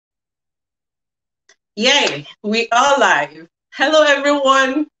Yay, we are live. Hello,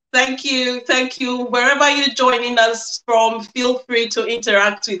 everyone. Thank you. Thank you. Wherever you're joining us from, feel free to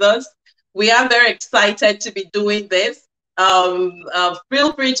interact with us. We are very excited to be doing this.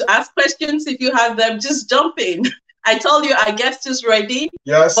 Feel free to ask questions if you have them. Just jump in. I told you our guest is ready.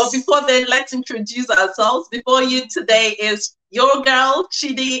 Yes. But before then, let's introduce ourselves. Before you today is your girl,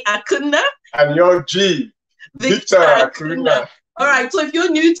 Chidi Akuna. And your G, Victor Akuna. All right, so if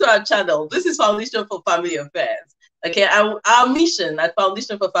you're new to our channel, this is Foundation for Family Affairs. Okay, our mission at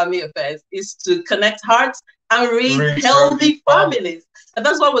Foundation for Family Affairs is to connect hearts and raise healthy families. And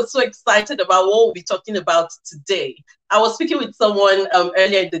that's why we're so excited about what we'll be talking about today. I was speaking with someone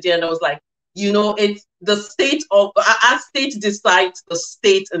earlier in the day, and I was like, you know, it's the state of our state decides the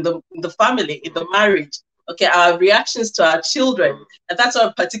state in the family, in the marriage. Okay, our reactions to our children. And that's why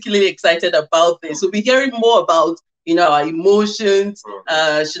I'm particularly excited about this. We'll be hearing more about, you know, our emotions.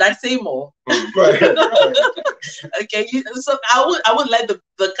 Should I say more? Okay, so I would let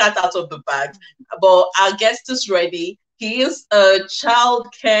the cat out of the bag. But our guest is ready. He is a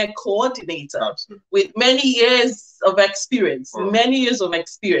child care coordinator with many years of experience,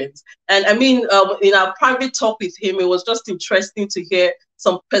 And I mean, in our private talk with him, it was just interesting to hear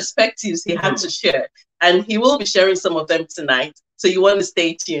some perspectives he had to share. And he will be sharing some of them tonight. So you want to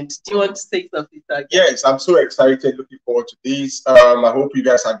stay tuned. Do you want to say something? Yes, I'm so excited. Looking forward to this. I hope you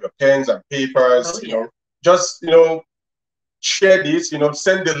guys have your pens and papers. You know, just share this.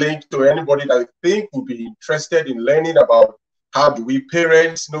 Send the link to anybody that you think would be interested in learning about how do we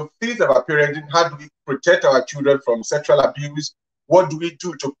parent. Things about parenting. How do we protect our children from sexual abuse? What do we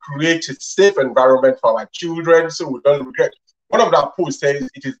do to create a safe environment for our children so we don't regret? One of our posts says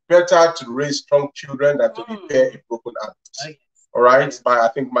it is better to raise strong children than to repair a broken adult. All right, by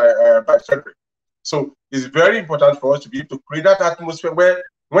Frederick. So it's very important for us to be able to create that atmosphere where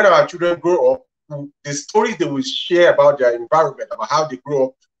when our children grow up, the stories they will share about their environment, about how they grow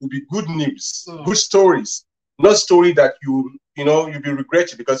up, will be good news, good stories, not story that you'll be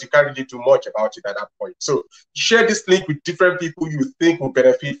regretting because you can't really do much about it at that point. So share this link with different people you think will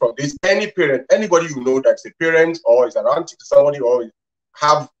benefit from this. Any parent, anybody you know that's a parent or is around to somebody or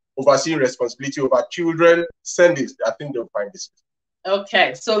have overseeing responsibility over children, send this. I think they'll find this.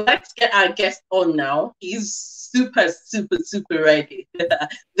 Okay, so let's get our guest on now. He's super ready.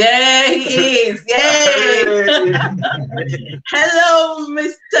 There he is. Yay! Hello,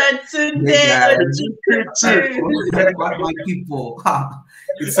 Mr. Tunde Ojikutu. My people.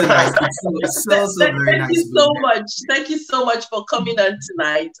 It's so nice. It's so very nice. Thank you so much. Thank you so much for coming on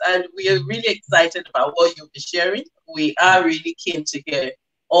tonight. And we are really excited about what you'll be sharing. We are really keen to hear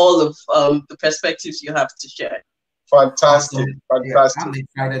all of the perspectives you have to share. Fantastic. Yeah, I'm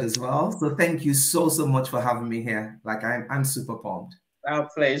excited as well. So thank you so much for having me here. Like I'm super pumped. Our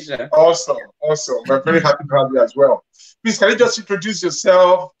pleasure. Awesome. We're very happy to have you as well. Please, can you just introduce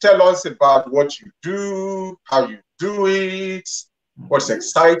yourself? Tell us about what you do, how you do it, what's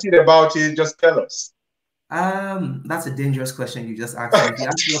exciting about it. Just tell us. That's a dangerous question you just asked me.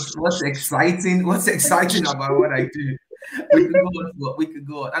 What's exciting? What's exciting about what I do? We could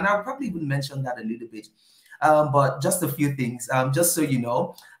go on. And I'll probably even mention that a little bit. But just a few things, just so you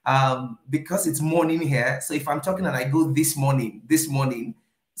know, because it's morning here. So if I'm talking and I go this morning,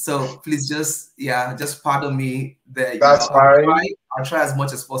 so please just pardon me there. That's fine. I'll try as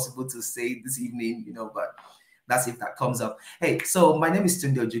much as possible to say this evening, but that's if that comes up. Hey, so my name is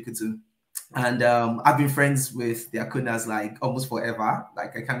Tunde Ojikutu, and I've been friends with the Akunas like almost forever.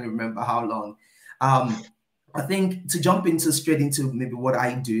 Like I can't remember how long. I think to jump straight into maybe what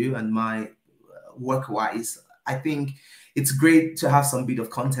I do and my work-wise, I think it's great to have some bit of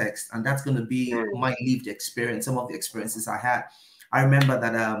context, and that's going to be my lived experience, some of the experiences I had. I remember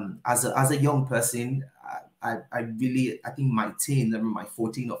that as a young person, I think my teen, my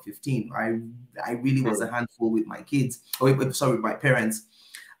 14 or 15, I really was a handful with my kids, with my parents.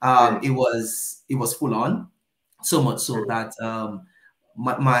 It was full on, so much so that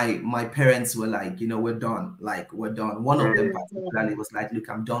my parents were like, we're done. One of them particularly was like, look,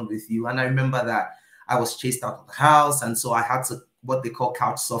 I'm done with you. And I remember that I was chased out of the house, and so I had to what they call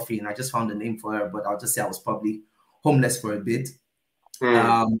couch surfing. I just found a name for it, but I'll just say I was probably homeless for a bit.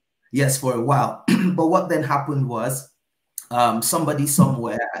 Yes, for a while. But what then happened was somebody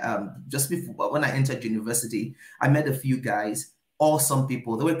somewhere, just before when I entered university, I met a few guys, or some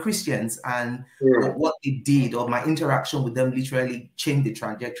people, they were Christians, and what they did, or my interaction with them, literally changed the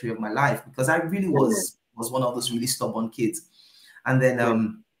trajectory of my life, because I really was one of those really stubborn kids. And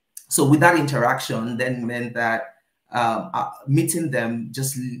then so with that interaction then meant that meeting them,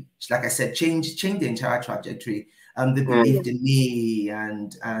 just like I said, changed the entire trajectory. They believed in me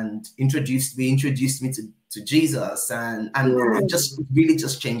and introduced me to Jesus, and it just really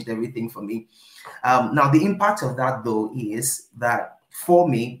just changed everything for me. Now the impact of that though is that for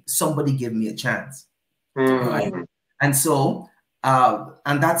me, somebody gave me a chance, right? And so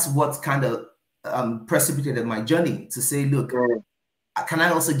and that's what kind of precipitated my journey to say, look, can I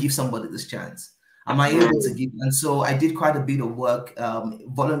also give somebody this chance? Am I able to give? And so I did quite a bit of work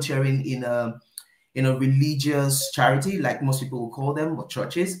volunteering in a religious charity, like most people will call them, or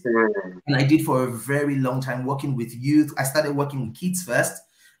churches. And I did for a very long time working with youth. I started working with kids first,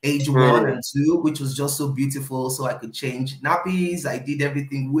 age 1 and 2, which was just so beautiful. So I could change nappies. I did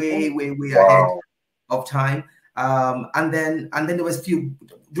everything way ahead of time. And then there was a few,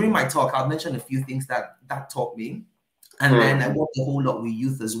 during my talk, I'll mention a few things that taught me. And then I worked a whole lot with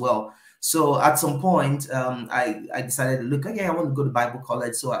youth as well. So at some point, I decided to look, okay, I want to go to Bible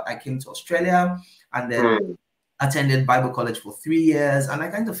college. So I came to Australia and then attended Bible college for 3 years. And I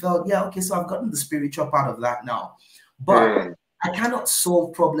kind of felt, yeah, okay, so I've gotten the spiritual part of that now. But I cannot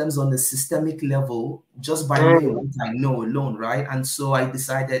solve problems on a systemic level just by knowing what I know alone, right? And so I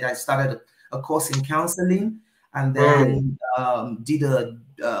decided, I started a course in counseling, and then did a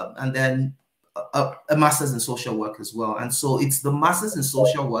master's in social work as well. And so it's the master's in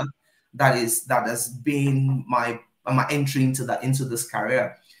social work that has been my entry into this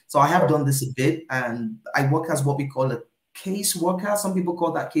career. So I have done this a bit, and I work as what we call a case worker. Some people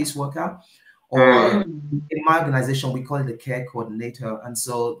call that case worker, or in my organization we call it a care coordinator. And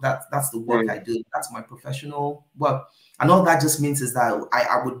so that's the work I do. That's my professional work. And all that just means is that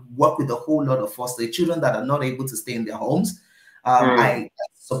I would work with a whole lot of foster children that are not able to stay in their homes. I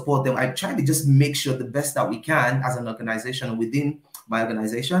support them. I try to just make sure the best that we can as an organization, within my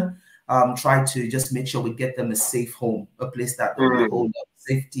organization, try to just make sure we get them a safe home, a place that will hold up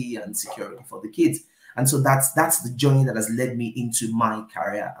safety and security for the kids. And so that's the journey that has led me into my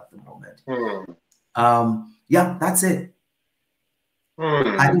career at the moment. Yeah, that's it.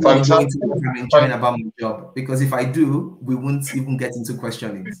 I don't want to go into what I'm enjoying about my job, because if I do, we won't even get into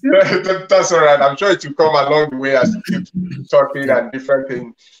questioning. That's all right. I'm sure it will come along the way as you keep talking and different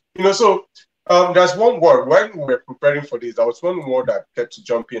things. You know, so there's one word when we were preparing for this. There was one word that kept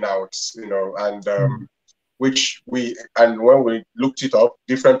jumping out, you know, and when we looked it up,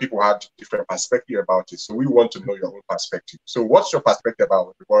 different people had different perspective about it. So we want to know your own perspective. So what's your perspective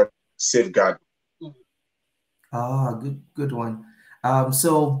about the word safeguard? Good one.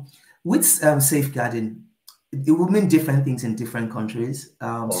 So with safeguarding, it will mean different things in different countries.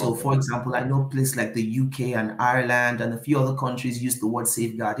 So for example, I know places like the UK and Ireland and a few other countries use the word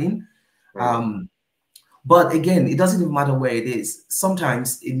safeguarding. But again, it doesn't even matter where it is.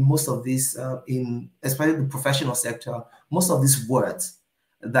 Sometimes in most of these, especially the professional sector, most of these words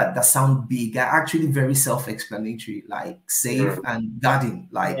that sound big are actually very self-explanatory, like safe and guarding.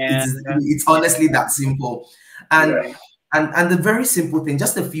 Like it's honestly that simple. And the very simple thing,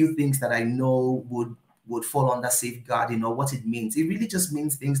 just a few things that I know would fall under safeguarding or what it means. It really just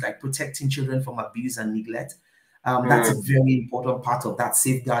means things like protecting children from abuse and neglect. That's a very important part of that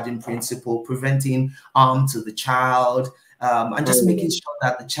safeguarding principle, preventing harm to the child, and just making sure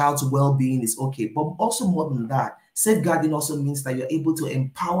that the child's well-being is okay. But also more than that, safeguarding also means that you're able to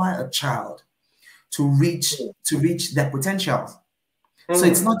empower a child to reach their potential. So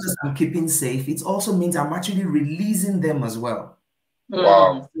it's not just I'm keeping safe, it also means I'm actually releasing them as well.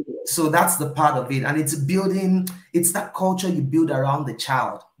 Wow. So that's the part of it. And it's that culture you build around the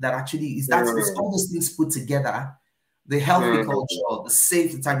child that actually is it's all those things put together. The healthy culture, the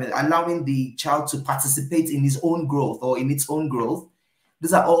safe time, allowing the child to participate in his own growth or in its own growth.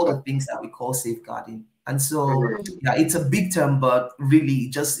 These are all the things that we call safeguarding. And so yeah, it's a big term, but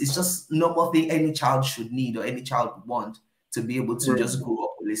really it's just normal thing any child should need or any child would want to be able to just grow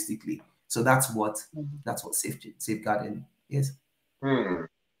up holistically. So that's what safeguarding is.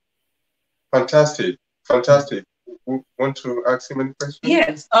 Fantastic. Want to ask him any questions?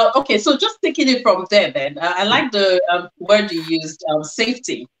 Yes. Okay. So just taking it from there, then I like the word you used,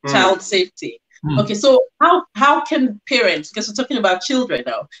 safety, child safety. Okay. So how can parents, because we're talking about children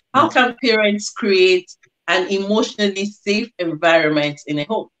now, how can parents create an emotionally safe environment in a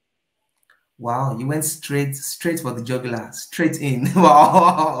home? Wow, you went straight for the jugular, straight in.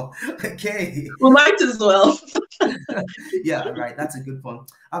 Wow. Okay. We might as well. Yeah, right. That's a good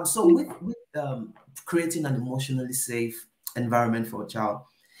point. So with creating an emotionally safe environment for a child,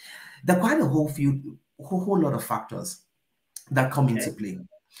 there are quite a whole lot of factors that come into play.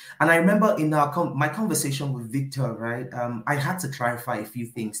 And I remember in my conversation with Victor, right, I had to clarify a few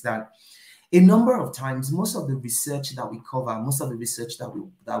things that a number of times, most of the research that we cover, most of the research that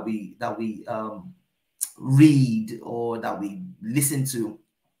we read or that we listen to,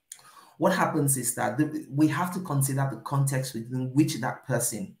 what happens is that we have to consider the context within which that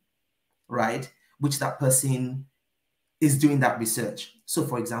person, right, which that person is doing that research. So,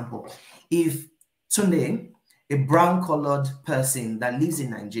 for example, if Tunde, a brown-colored person that lives in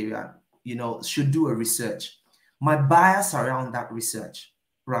Nigeria, you know, should do a research, my bias around that research,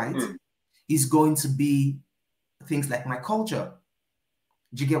 right, is going to be things like my culture.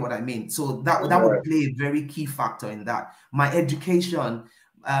 Do you get what I mean? So that would play a very key factor in that. My education,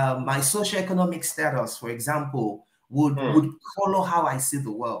 my socioeconomic status, for example, would follow how I see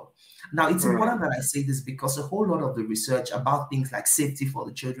the world. Now, it's important that I say this because a whole lot of the research about things like safety for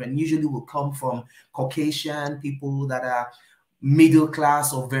the children usually will come from Caucasian people that are middle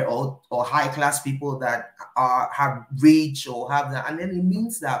class or high class people that have rich or have that. And then it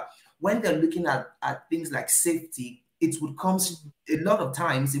means that when they're looking at things like safety, it would come a lot of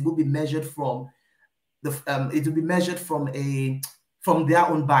times it will be measured from from their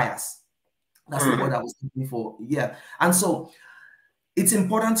own bias. That's the word I was looking for. Yeah. And so it's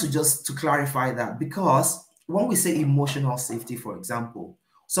important to clarify that, because when we say emotional safety, for example,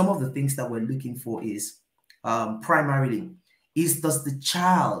 some of the things that we're looking for is primarily does the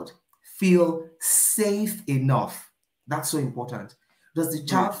child feel safe enough? That's so important. Does the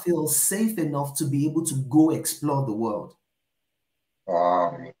child feel safe enough to be able to go explore the world?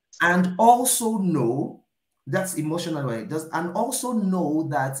 And also know, that's emotional, right? And also know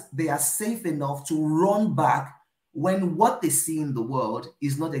that they are safe enough to run back when what they see in the world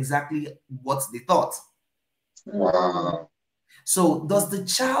is not exactly what they thought. Wow. So does the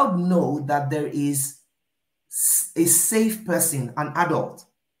child know that there is a safe person, an adult,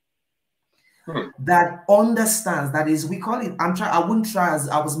 that understands, that is, we call it, I wouldn't try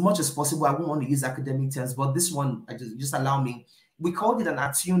as much as possible, I wouldn't want to use academic terms, but this one, just allow me, we called it an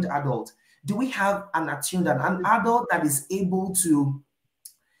attuned adult. Do we have an attuned, an adult that is able to,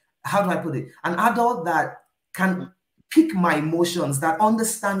 how do I put it? An adult that can pick my emotions, that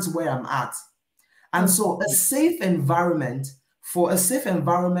understands where I'm at. And so a safe environment, or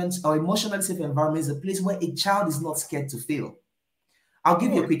emotionally safe environment, is a place where a child is not scared to fail. I'll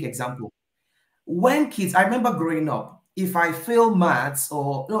give you a quick example. When kids, I remember growing up, if I fail maths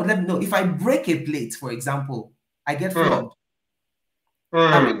if I break a plate, for example, I get flogged.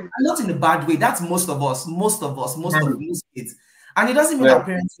 I mean, not in a bad way. That's most of kids. And it doesn't mean our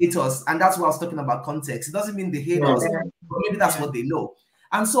parents hate us. And that's what I was talking about, context. It doesn't mean they hate us, but maybe that's what they know.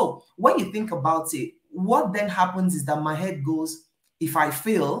 And so when you think about it, what then happens is that my head goes, if I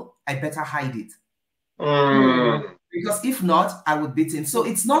fail, I better hide it. Because if not, I would beat him. So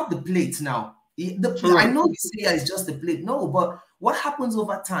it's not the plate now. I know you say it's just the plate. No, but what happens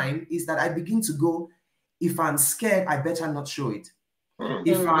over time is that I begin to go, if I'm scared, I better not show it.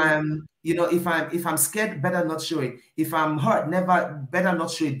 If I'm scared, better not show it. If I'm hurt, better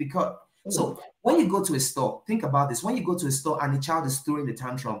not show it. Because so when you go to a store, think about this. When you go to a store and a child is throwing the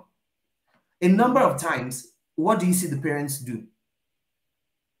tantrum, a number of times, what do you see the parents do?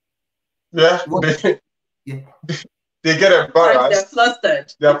 They get embarrassed. They're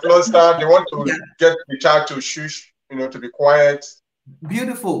flustered. They want to get the child to shush, to be quiet.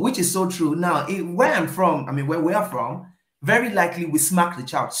 Beautiful, which is so true. Now, where I'm from, where we are from, very likely we smack the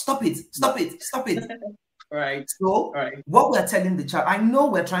child. Stop it, stop it, stop it. Right. So what we're telling the child, I know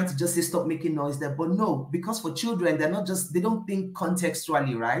we're trying to just say stop making noise there, but no, because for children, they don't think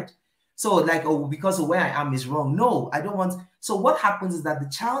contextually, right? So like, oh, because of where I am is wrong. No, I don't want. So what happens is that the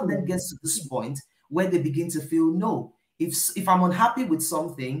child then gets to this point where they begin to feel, no, if I'm unhappy with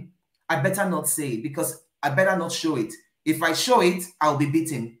something, I better not say it, because I better not show it. If I show it, I'll be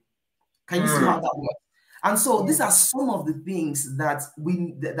beaten. Can you see how that works? And so these are some of the things that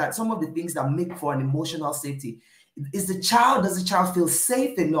make for an emotional safety. Does the child feel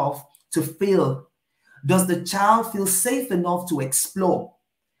safe enough to fail? Does the child feel safe enough to explore?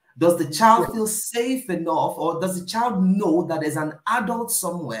 Does the child feel safe enough, or does the child know that there's an adult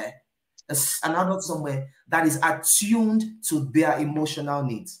somewhere that is attuned to their emotional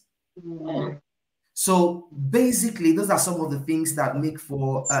needs? So basically, those are some of the things that make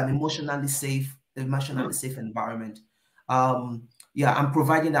for an emotionally safe environment. I'm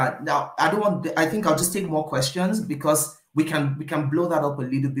providing that. Now, I think I'll just take more questions, because we can blow that up a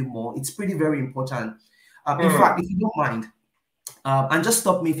little bit more. It's very important. In fact, if you don't mind, and just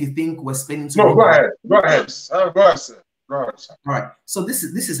stop me if you think we're spending too long. Go ahead, sir. All right. So this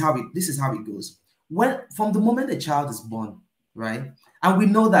is how it goes. From the moment a child is born, right? And we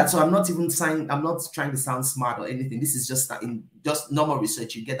know that. So I'm not trying to sound smart or anything. This is just normal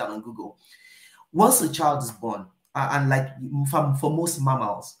research. You get that on Google. Once a child is born, and like for most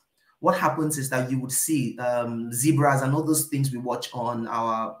mammals, what happens is that you would see zebras and all those things we watch on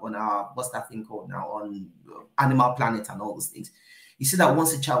our what's that thing called now, on Animal Planet and all those things. You see that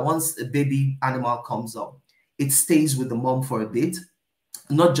once a baby animal comes up, it stays with the mom for a bit,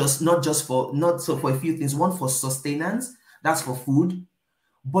 not for a few things. One, for sustenance, that's for food,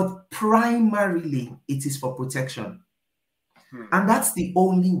 but primarily it is for protection. And that's the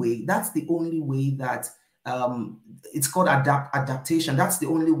only way. That's the only way that it's called adaptation. That's the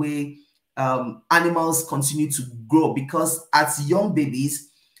only way animals continue to grow, because as young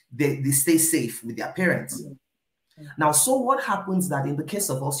babies, they stay safe with their parents. Now, so what happens that in the case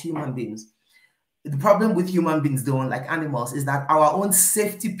of us human beings, the problem with human beings, though, unlike animals, is that our own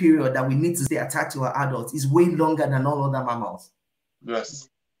safety period that we need to stay attached to our adults is way longer than all other mammals. Yes.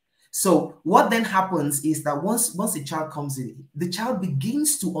 So what then happens is that once a child comes in, the child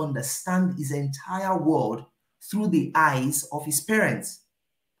begins to understand his entire world through the eyes of his parents.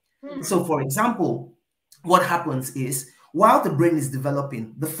 So, for example, what happens is, while the brain is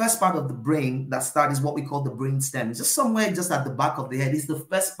developing, the first part of the brain that starts is what we call the brain stem. Just somewhere just at the back of the head is the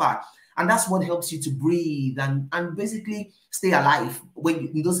first part. And that's what helps you to breathe and basically stay alive when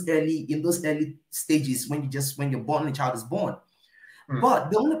in those early stages, when you're born, the child is born.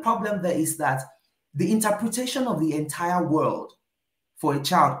 But the only problem there is that the interpretation of the entire world for a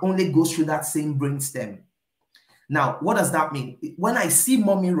child only goes through that same brain stem. Now, what does that mean? When I see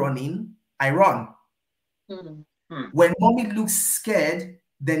mommy running, I run. When mommy looks scared,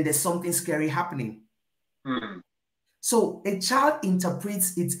 then there's something scary happening. So a child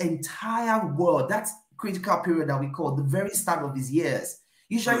interprets its entire world, that's critical period that we call the very start of his years.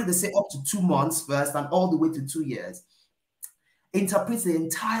 Usually they say up to 2 months first and all the way to 2 years. Interprets the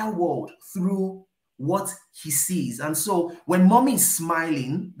entire world through what he sees. And so when mommy is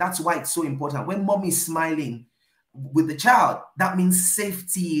smiling, that's why it's so important. When mommy is smiling with the child, that means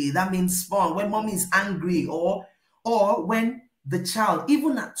safety, that means fun. When mommy is angry, or when the child,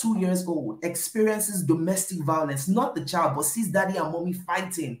 even at 2 years old, experiences domestic violence, not the child, but sees daddy and mommy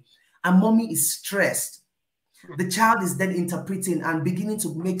fighting, and mommy is stressed, the child is then interpreting and beginning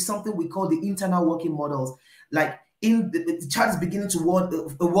to make something we call the internal working models. Like the child is beginning to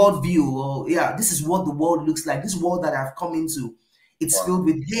a world view, or this is what the world looks like. This world that I've come into, it's filled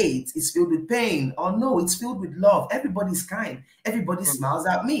with hate, it's filled with pain, or no, it's filled with love. Everybody's kind, everybody smiles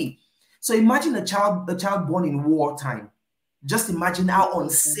at me. So imagine a child born in wartime. Just imagine how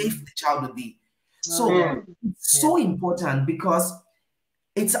unsafe the child would be. So it's so important, because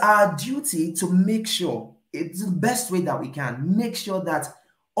it's our duty to make sure, it's the best way that we can, make sure that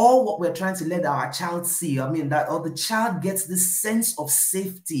all what we're trying to let our child see, the child gets this sense of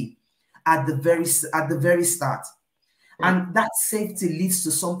safety at the very start. And that safety leads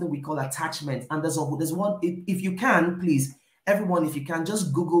to something we call attachment. And there's one, if you can, please, everyone, if you can,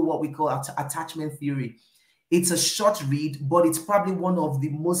 just Google what we call attachment theory. It's a short read, but it's probably one of the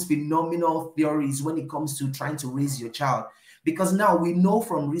most phenomenal theories when it comes to trying to raise your child. Because now we know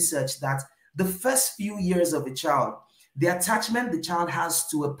from research that the first few years of a child, the attachment the child has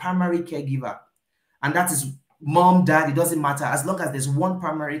to a primary caregiver, and that is mom, dad, it doesn't matter. As long as there's one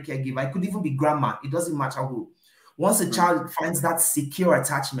primary caregiver, it could even be grandma, it doesn't matter who. Once a child finds that secure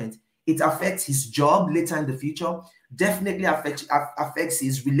attachment, it affects his job later in the future, definitely affects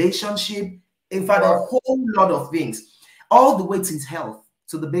his relationship, in fact, a whole lot of things, all the way to his health,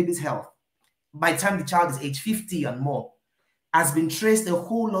 to the baby's health. By the time the child is age 50 and more, has been traced a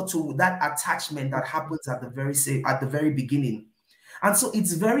whole lot to that attachment that happens at the very beginning. And so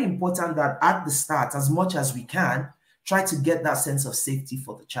it's very important that at the start, as much as we can, try to get that sense of safety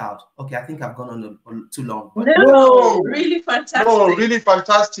for the child. Okay, I think I've gone on too long. But no, really fantastic. No, really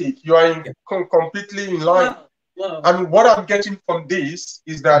fantastic. You are completely in line. Wow. And what I'm getting from this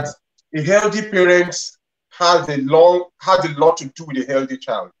is that a healthy parent has a lot to do with a healthy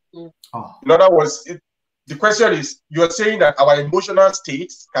child. In other words, the question is, you're saying that our emotional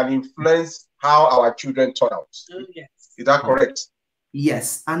states can influence how our children turn out. Yes. Is that correct?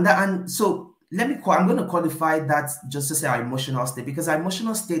 Yes. And so I'm going to qualify that just to say our emotional state, because our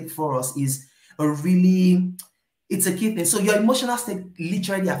emotional state for us is it's a key thing. So your emotional state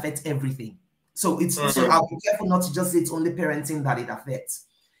literally affects everything. So so I'll be careful not to just say it's only parenting that it affects.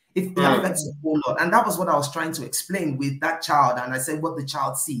 It affects a whole lot. And that was what I was trying to explain with that child. And I said what the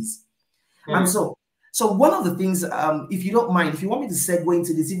child sees. And so one of the things, if you don't mind, if you want me to segue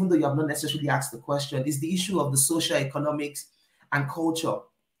into this, even though you have not necessarily asked the question, is the issue of the social economics and culture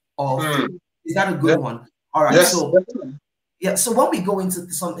of is that a good one? All right. Yes. So when we go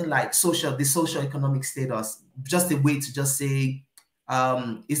into something like the social economic status, just a way to just say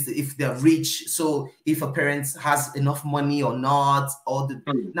if they're rich. So if a parent has enough money or not, or the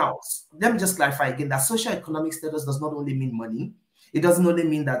now let me just clarify again that socioeconomic status does not only mean money. It doesn't only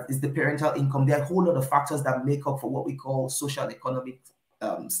mean that it's the parental income. There are a whole lot of factors that make up for what we call social economic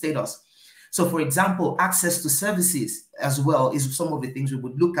status. So, for example, access to services as well is some of the things we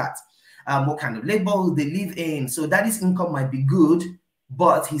would look at. What kind of labor they live in. So daddy's income might be good,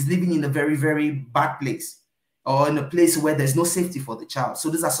 but he's living in a very, very bad place, or in a place where there's no safety for the child. So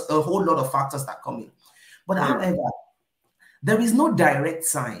there's a whole lot of factors that come in. But however, there is no direct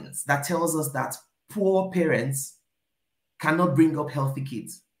science that tells us that poor parents cannot bring up healthy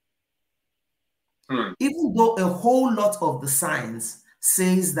kids. Even though a whole lot of the science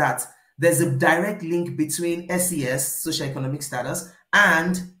says that there's a direct link between SES, socioeconomic status,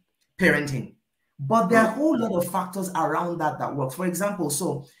 and parenting. But there are a whole lot of factors around that work. For example,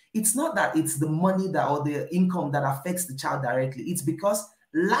 so it's not that it's the money that or the income that affects the child directly. It's because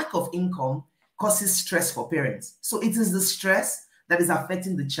lack of income causes stress for parents. So it is the stress that is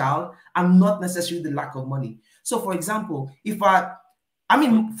affecting the child and not necessarily the lack of money. So for example, if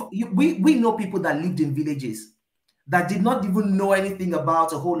we know people that lived in villages that did not even know anything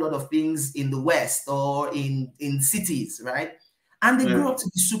about a whole lot of things in the West or in cities, right? And they grew up to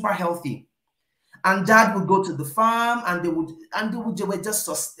be super healthy. And dad would go to the farm, and they were just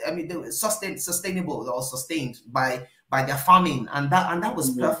sustainable or sustained by their farming, and that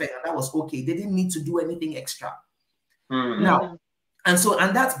was perfect, and that was okay. They didn't need to do anything extra. Now,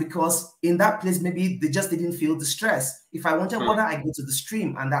 and that's because in that place maybe they just didn't feel the stress. If I wanted water, I go to the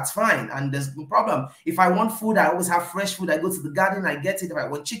stream, and that's fine, and there's no problem. If I want food, I always have fresh food. I go to the garden, I get it. If I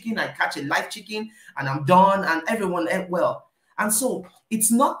want chicken, I catch a live chicken, and I'm done, and everyone ate well. And so it's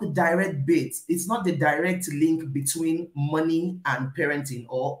not the direct bit, it's not the direct link between money and parenting,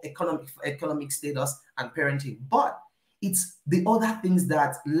 or economic status and parenting, but it's the other things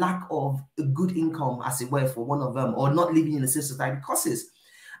that lack of a good income, as it were, for one of them, or not living in a safe society causes.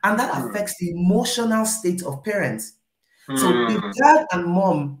 And that affects the emotional state of parents. So if dad and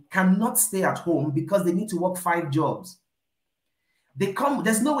mom cannot stay at home because they need to work 5 jobs,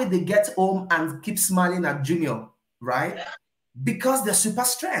 there's no way they get home and keep smiling at Junior, right? Because they're super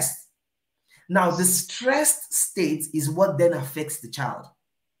stressed. Now, the stressed state is what then affects the child.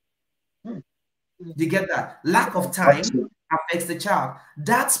 You get that? Lack of time affects the child.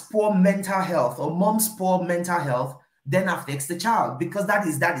 Dad's poor mental health or mom's poor mental health then affects the child, because that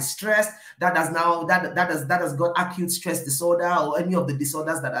is stressed. That has got acute stress disorder or any of the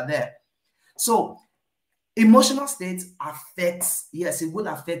disorders that are there. So emotional state affects, yes, it will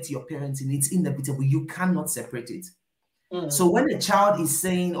affect your parenting. It's inevitable. You cannot separate it. So when the child is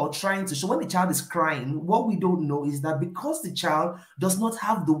saying or trying to, so when the child is crying, what we don't know is that because the child does not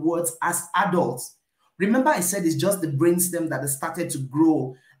have the words as adults. Remember I said it's just the brainstem that has started to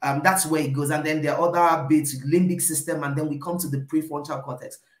grow. That's where it goes. And then there are other bits, limbic system, and then we come to the prefrontal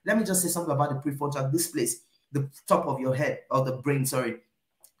cortex. Let me just say something about the prefrontal, this place, the top of your head, or the brain, sorry.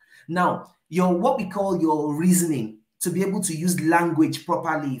 Now, what we call your reasoning, to be able to use language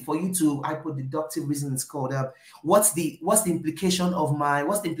properly, for you to hypodeductive reasoning is called. What's the implication of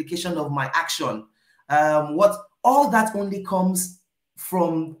my action? All that only comes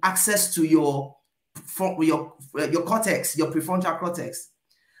from access to your cortex, your prefrontal cortex.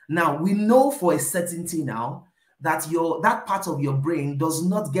 Now we know for a certainty now that that part of your brain does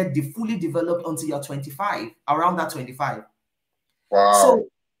not get fully developed until you're 25, around that 25. Wow. So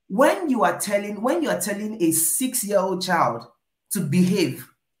when you are telling a 6-year-old child to behave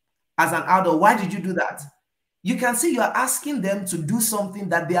as an adult, why did you do that? You can see you are asking them to do something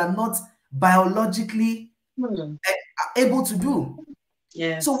that they are not biologically able to do.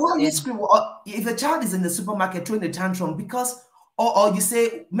 Yes. So why you scream? If a child is in the supermarket throwing a tantrum because, or you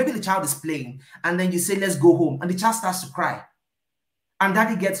say, maybe the child is playing, and then you say, let's go home, and the child starts to cry, and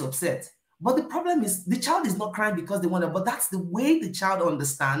daddy gets upset. But the problem is the child is not crying because they want to, but that's the way the child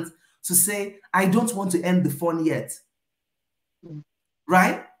understands to say, I don't want to end the fun yet.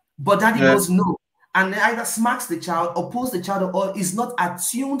 Right? But daddy goes, no. And either smacks the child or pulls the child, or is not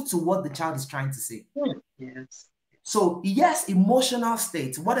attuned to what the child is trying to say. Yes. So yes, emotional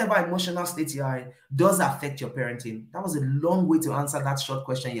state, whatever emotional state you are in, does affect your parenting. That was a long way to answer that short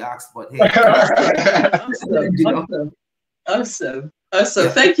question you asked, but hey. Awesome. Also,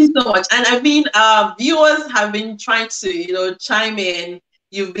 thank you so much. And I mean, viewers have been trying to, chime in.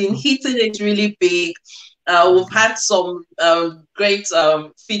 You've been hitting it really big. We've had some great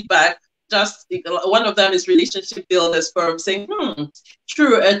feedback. Just one of them is Relationship Builders Forum saying,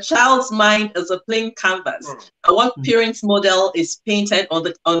 true, a child's mind is a plain canvas. And what parents' model is painted on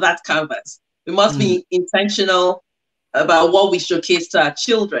that canvas. We must be intentional about what we showcase to our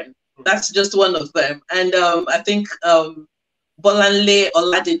children. That's just one of them. And I think Bolanle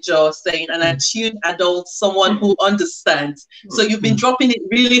Oladejo saying an attuned adult, someone who understands. So you've been dropping it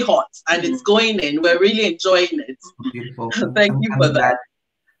really hot and it's going in. We're really enjoying it. Beautiful. Thank you for that.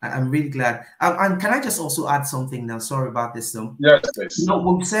 I'm really glad. And can I just also add something now? Sorry about this, though. Yes, please. You know,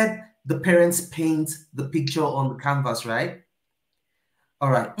 we said the parents paint the picture on the canvas, right? All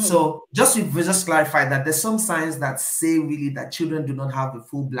right. So just clarify that there's some signs that say really that children do not have a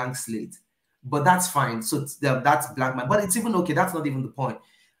full blank slate, but that's fine. So that's blank man, but it's even okay. That's not even the point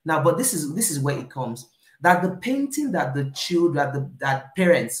now. But this is where it comes, that the painting that the children, that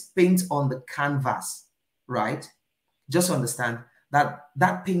parents paint on the canvas, right? Just understand that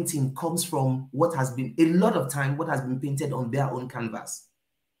that painting comes from what has been a lot of time, what has been painted on their own canvas.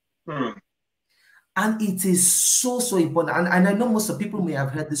 And it is so important. And I know most of people may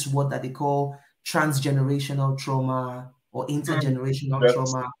have heard this word that they call transgenerational trauma or intergenerational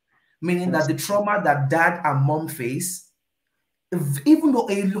trauma, meaning that the trauma that dad and mom face, even though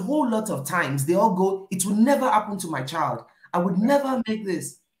a whole lot of times they all go, it will never happen to my child. I would never make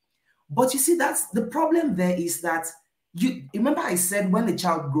this. But you see, that's the problem there, is that you remember I said when the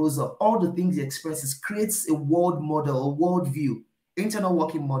child grows up, all the things he expresses creates a world model, a world view, internal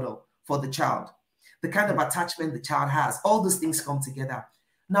working model for the child. The kind of attachment the child has, all those things come together.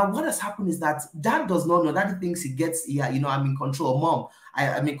 Now, what has happened is that dad does not know. Daddy thinks he gets, yeah, you know, I'm in control. Mom,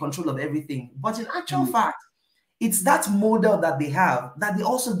 I'm in control of everything. But in actual fact, it's that model that they have that they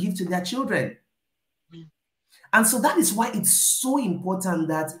also give to their children. And so that is why it's so important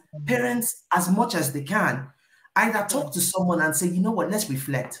that parents, as much as they can, either talk to someone and say, you know what, let's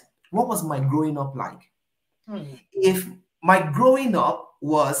reflect. What was my growing up like? If my growing up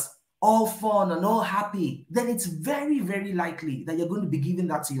was all fun and all happy, then it's very, very likely that you're going to be giving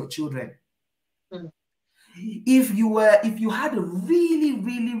that to your children. If you had a really,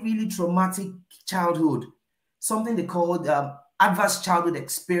 really, really traumatic childhood, something they called adverse childhood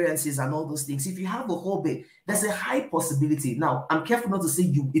experiences and all those things, if you have a whole bit, there's a high possibility. Now, I'm careful not to say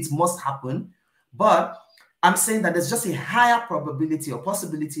it must happen, but I'm saying that there's just a higher probability or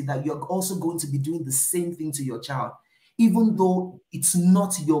possibility that you're also going to be doing the same thing to your child, even though it's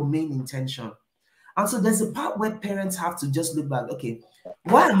not your main intention. And so there's a part where parents have to just look back, okay,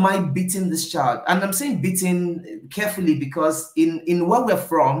 why am I beating this child? And I'm saying beating carefully because in where we're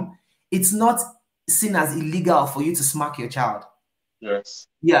from, it's not seen as illegal for you to smack your child. Yes.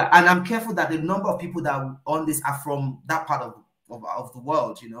 Yeah, and I'm careful that the number of people that are on this are from that part of the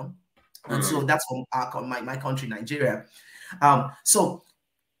world, you know? And so that's from my country, Nigeria. So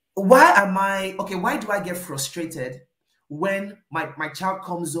why do I get frustrated when my child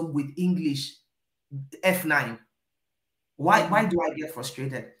comes home with English F9? Why do I get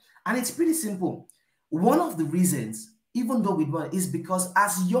frustrated? And it's pretty simple. One of the reasons, even though we don't, is because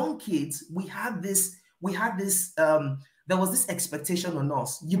as young kids, there was this expectation on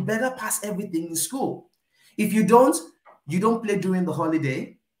us. You better pass everything in school. If you don't play during the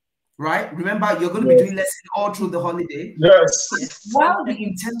holiday, right? Remember, you're going to be doing lessons all through the holiday. Yes. While the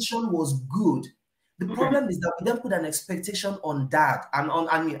intention was good, the problem is that we then put an expectation on dad and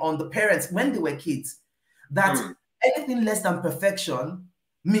on the parents when they were kids that anything less than perfection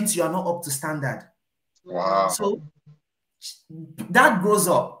means you are not up to standard. Wow. So dad grows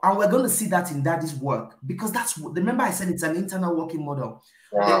up, and we're going to see that in daddy's work, because that's what, remember I said it's an internal working model.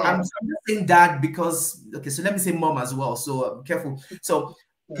 Wow. I'm not saying dad because, okay, so let me say mom as well. So careful. So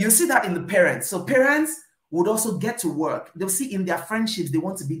you see that in the parents. So parents would also get to work. They'll see in their friendships, they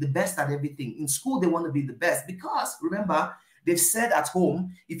want to be the best at everything. In school, they want to be the best because remember, they've said at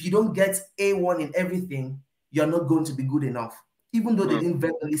home, if you don't get A1 in everything, you're not going to be good enough, even though they didn't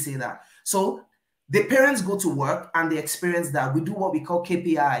verbally say that. So the parents go to work and they experience that. We do what we call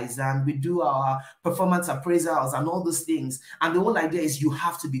KPIs and we do our performance appraisals and all those things. And the whole idea is you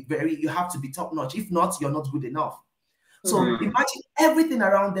have to be top notch. If not, you're not good enough. So imagine everything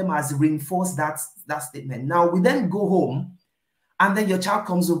around them has reinforced that statement. Now we then go home and then your child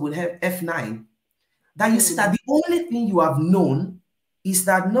comes up with F9. That you see that the only thing you have known is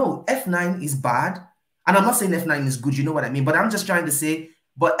that no, F9 is bad. And I'm not saying F9 is good, you know what I mean? But I'm just trying to say,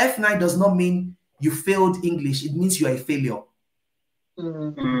 but F9 does not mean you failed English. It means you are a failure.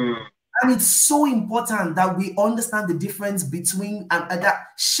 And it's so important that we understand the difference between that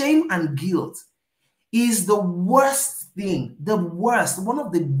shame and guilt is the worst thing, one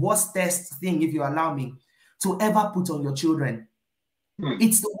of the worstest thing, if you allow me, to ever put on your children.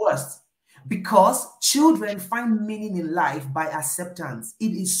 It's the worst because children find meaning in life by acceptance.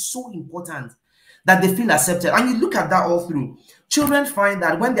 It is so important that they feel accepted. And you look at that all through. Children find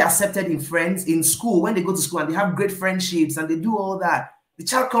that when they're accepted in friends, in school, when they go to school and they have great friendships and they do all that, the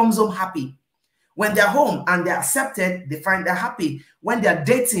child comes home happy. When they're home and they're accepted, they find they're happy. When they're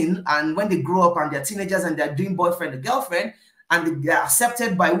dating and when they grow up and they're teenagers and they're doing boyfriend and girlfriend and they're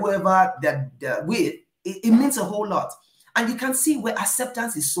accepted by whoever they're with, it means a whole lot. And you can see where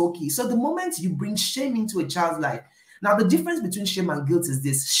acceptance is so key. So the moment you bring shame into a child's life, now the difference between shame and guilt is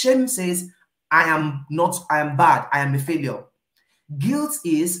this. Shame says, I am bad, I am a failure. Guilt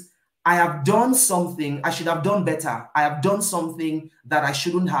is, I have done something, I should have done better. I have done something that I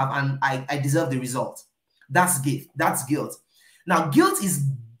shouldn't have, and I deserve the result. That's guilt. That's guilt. Now, guilt is,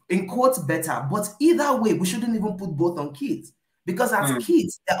 in quotes, better, but either way, we shouldn't even put both on kids, because as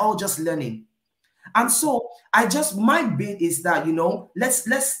kids, they're all just learning. And so my bit is that, you know,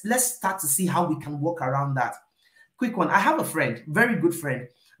 let's start to see how we can work around that. Quick one. I have a friend, very good friend,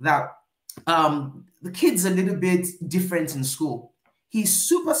 that the kid's a little bit different in school. He's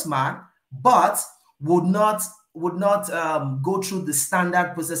super smart, but would not go through the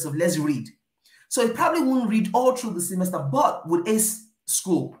standard process of let's read. So he probably won't read all through the semester, but would ace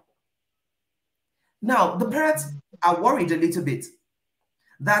school. Now, the parents are worried a little bit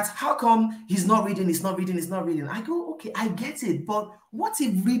that how come he's not reading, he's not reading, he's not reading. I go, okay, I get it, but what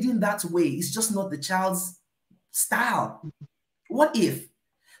if reading that way is just not the child's style? What if?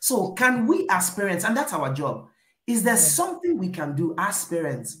 So can we as parents, and that's our job, is there something we can do as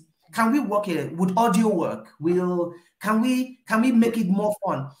parents? Can we work it? Would audio work? Can we make it more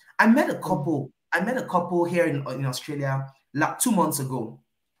fun? I met a couple here in Australia like 2 months ago.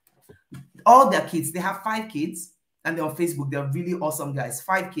 All their kids, they have 5 kids, and they're on Facebook. They're really awesome guys.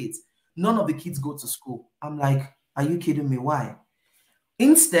 5 kids. None of the kids go to school. I'm like, are you kidding me? Why?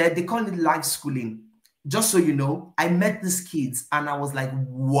 Instead, they call it live schooling. Just so you know, I met these kids and I was like,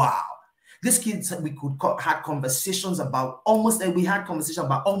 wow. These kids, we had conversations about almost anything,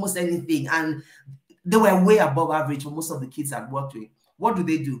 and they were way above average for most of the kids I've worked with. What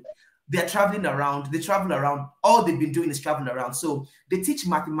do? They're traveling around. They travel around. All they've been doing is traveling around. So they teach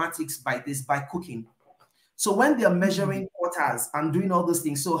mathematics by cooking. So when they're measuring quarters and doing all those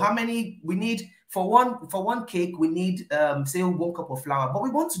things, so how many we need for one cake, we need say 1 cup of flour, but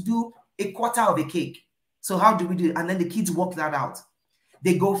we want to do a quarter of a cake. So how do we do it? And then the kids work that out.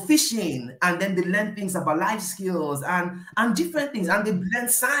 They go fishing, and then they learn things about life skills and different things, and they learn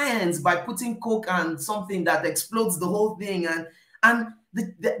science by putting Coke and something that explodes the whole thing. And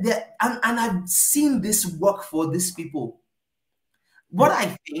I've seen this work for these people. What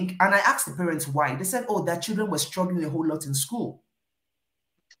I think, and I asked the parents why, they said, oh, their children were struggling a whole lot in school.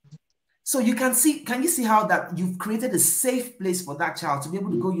 So you can you see how that you've created a safe place for that child to be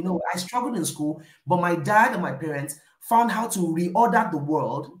able to go, you know, I struggled in school, but my dad and my parents found how to reorder the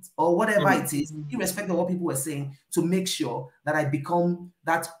world or whatever it is, irrespective of what people were saying, to make sure that I become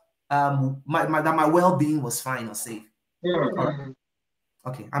that that my well-being was fine or safe.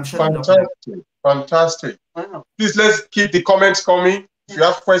 Okay, I'm sure. Fantastic. Wow. Please, let's keep the comments coming. If you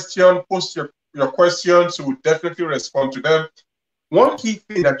have questions, post your questions. We will definitely respond to them. One key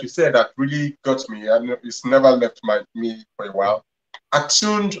thing that you said that really got me, and it's never left me for a while,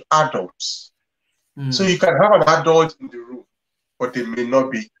 attuned adults. So you can have an adult in the room, but they may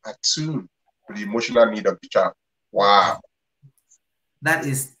not be attuned to the emotional need of the child. Wow. That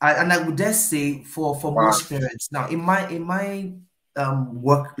is, and I would dare say for most parents. Now, in my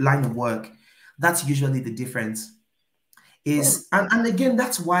line of work, that's usually the difference. And again,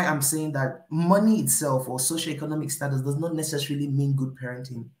 that's why I'm saying that money itself or socioeconomic status does not necessarily mean good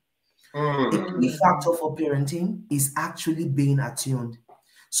parenting. A key factor for parenting is actually being attuned.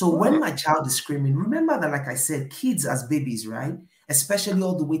 So when my child is screaming, remember that, like I said, kids as babies, right, especially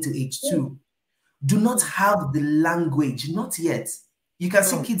all the way to age 2, do not have the language, not yet. You can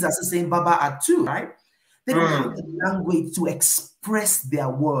see kids are saying Baba at 2, right? They don't have the language to express their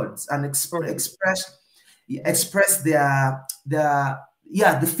words and express the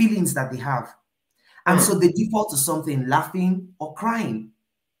feelings that they have. And so they default to something, laughing or crying,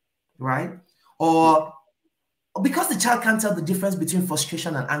 right? Or because the child can't tell the difference between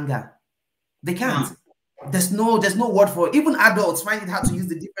frustration and anger. They can't. There's no word for it. Even adults find it hard to use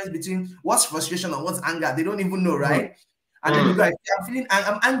the difference between what's frustration and what's anger. They don't even know, right? And then you go,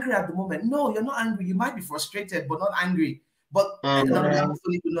 I'm angry at the moment. No, you're not angry. You might be frustrated, but not angry. But I don't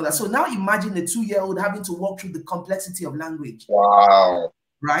even know that. So now imagine a 2-year-old having to walk through the complexity of language. Wow.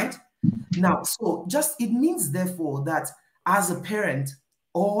 Right? Now, so it means therefore that as a parent,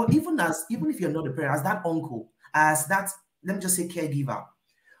 or even if you're not a parent, as that uncle, as that, let me just say, caregiver,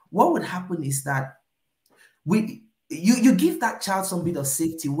 what would happen is that you give that child some bit of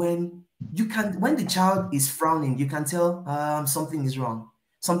safety when you can, when the child is frowning, you can tell something is wrong,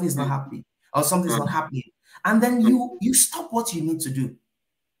 something's not happy, or something's not happening. And then you stop what you need to do.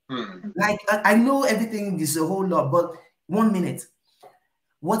 Like, I know everything is a whole lot, but 1 minute,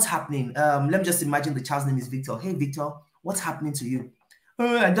 what's happening? Let me just imagine the child's name is Victor. Hey, Victor, what's happening to you?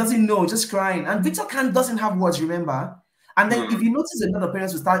 Doesn't know, just crying. And Victor doesn't have words, remember? And then if you notice, a lot of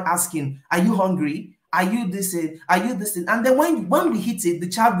parents will start asking, are you hungry? Are you this? Are you this? And then when we hit it, the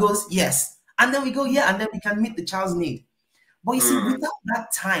child goes, yes. And then we go, yeah, and then we can meet the child's need. But you see, without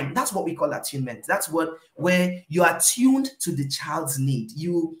that time, that's what we call attunement. That's where you are tuned to the child's need.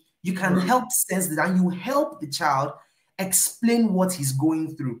 You can help sense that, and you help the child explain what he's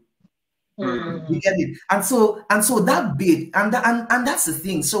going through. You get it? And so that bit, and that's the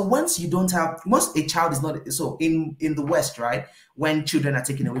thing. So once a child is not, so in the West, right, when children are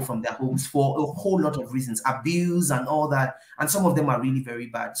taken away from their homes for a whole lot of reasons, abuse and all that, and some of them are really very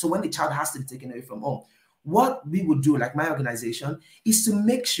bad. So when the child has to be taken away from home, what we would do, like my organization, is to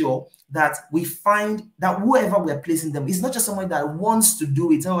make sure that we find that whoever we're placing them is not just someone that wants to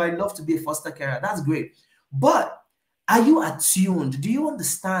do it. Oh, I love to be a foster carer. That's great. But are you attuned? Do you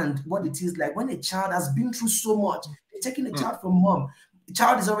understand what it is like when a child has been through so much? They're taking a child from mom. The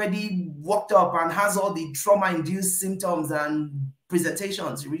child is already walked up and has all the trauma-induced symptoms and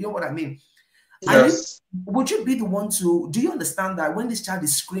presentations. You know what I mean? Yes. Would you be the one to, do you understand that when this child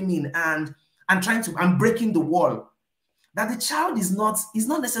is screaming and trying to, and breaking the wall, that the child is not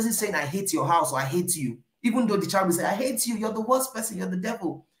necessarily saying, I hate your house or I hate you, even though the child will say, I hate you, you're the worst person, you're the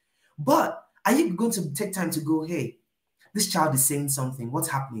devil. But are you going to take time to go, hey, this child is saying something, what's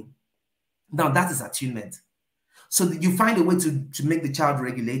happening? Now that is attunement. So that you find a way to make the child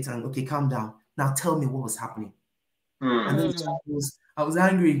regulate and, okay, calm down. Now tell me what was happening. And then the child goes, I was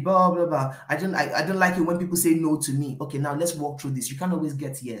angry, blah, blah, blah. I don't like it when people say no to me. Okay, now let's walk through this. You can't always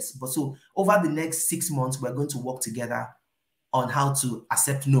get yes. But so over the next 6 months, we're going to work together on how to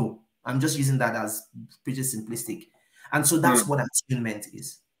accept no. I'm just using that as pretty simplistic. And so that's what attunement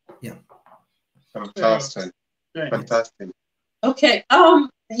is. Yeah. Fantastic. Right. Fantastic. Okay.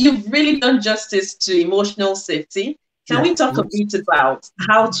 You've really done justice to emotional safety. Can we talk a bit about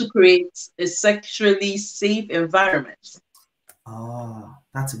how to create a sexually safe environment?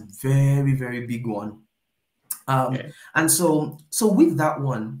 That's a very, very big one. And so with that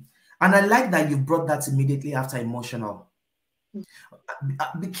one, and I like that you brought that immediately after emotional.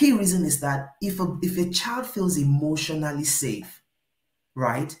 The key reason is that if a child feels emotionally safe,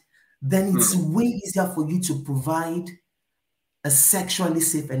 right, then it's way easier for you to provide a sexually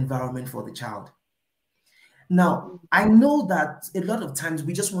safe environment for the child. Now, I know that a lot of times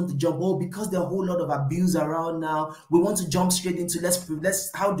we just want to jump, because there are a whole lot of abuse around now, we want to jump straight into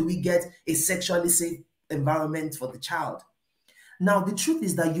how do we get a sexually safe environment for the child? Now, the truth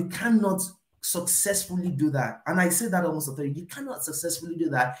is that you cannot successfully do that. And I say that almost authority. You cannot successfully do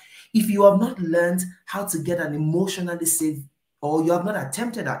that if you have not learned how to get an emotionally safe, or you have not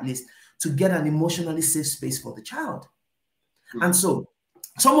attempted at least to get an emotionally safe space for the child. And so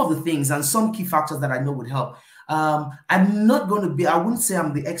some of the things and some key factors that I know would help. I'm not going to be, I wouldn't say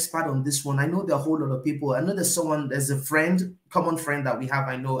I'm the expert on this one. I know there are a whole lot of people. I know there's a friend, common friend that we have,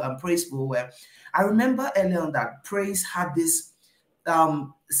 I know, Praise School, where I remember earlier on that Praise had this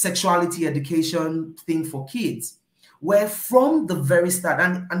sexuality education thing for kids, where from the very start,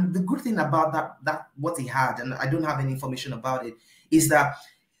 and the good thing about that what he had, and I don't have any information about it, is that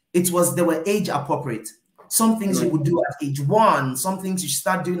they were age appropriate. Some things you would do at age 1, some things you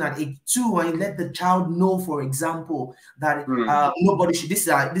start doing at age 2, and you let the child know, for example, that nobody should, these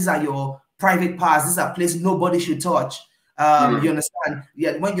are your private parts, these are places nobody should touch. You understand?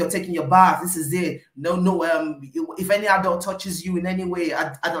 Yeah, when you're taking your bath, this is it. No, if any adult touches you in any way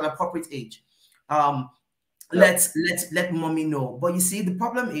at an appropriate age, let mommy know. But you see, the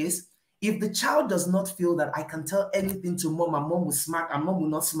problem is, if the child does not feel that I can tell anything to mom and mom will smack and mom will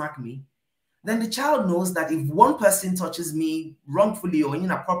not smack me, then the child knows that if one person touches me wrongfully or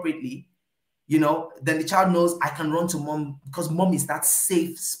inappropriately, then the child knows I can run to mom, because mom is that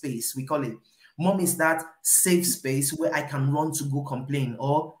safe space, we call it. Mom is that safe space where I can run to go complain,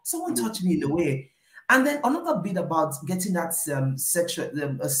 or someone touched me in a way. And then another bit about getting that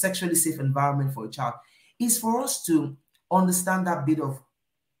sexually safe environment for a child is for us to understand that bit of,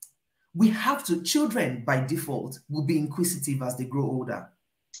 children by default will be inquisitive as they grow older.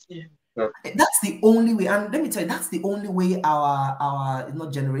 Yeah. That's the only way, and let me tell you, that's the only way our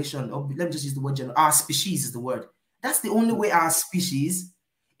not generation, or let me just use the word our species is the word. That's the only way our species,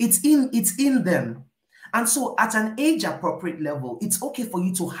 it's in them. And so at an age appropriate level, it's okay for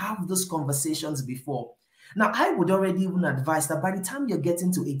you to have those conversations before. Now, I would already even advise that by the time you're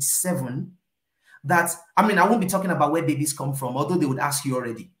getting to age 7, that, I mean, I won't be talking about where babies come from, although they would ask you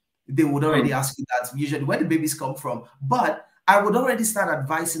already. They would already ask you that, usually, where the babies come from. But I would already start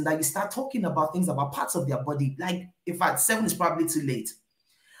advising that you start talking about things, about parts of their body. Like, in fact, 7 is probably too late.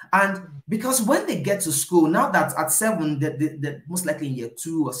 And because when they get to school, now that at 7, they're most likely in year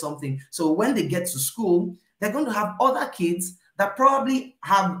 2 or something. So when they get to school, they're going to have other kids that probably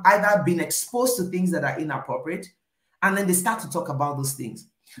have either been exposed to things that are inappropriate, and then they start to talk about those things.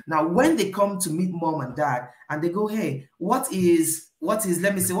 Now, when they come to meet mom and dad and they go, hey, what is, let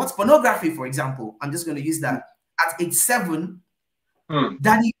me say, what's pornography, for example? I'm just going to use that. At age 7,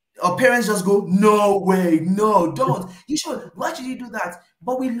 daddy or parents just go, no way, no, don't. You should, why should you do that?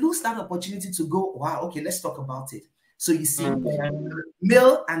 But we lose that opportunity to go, wow, okay, let's talk about it. So you see,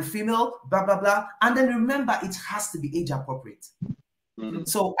 male and female, blah, blah, blah. And then remember, it has to be age appropriate.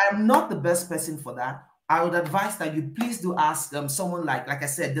 So I'm not the best person for that. I would advise that you please do ask someone like I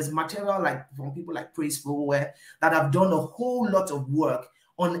said, there's material like from people like Praiseful that have done a whole lot of work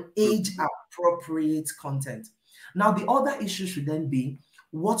on age appropriate content. Now, the other issue should then be,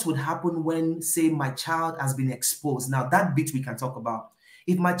 what would happen when, say, my child has been exposed? Now, that bit we can talk about.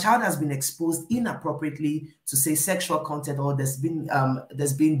 If my child has been exposed inappropriately to, say, sexual content, or there's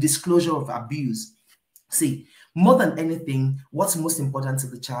been disclosure of abuse, see, more than anything, what's most important to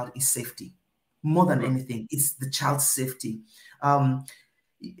the child is safety. More than anything, it's the child's safety. And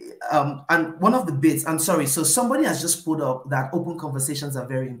one of the bits, I'm sorry, so somebody has just put up that open conversations are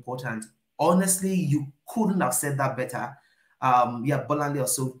very important. Honestly, you couldn't have said that better. Yeah, Bolande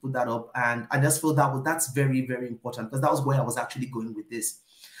also put that up, and I just feel that's very, very important, because that was where I was actually going with this.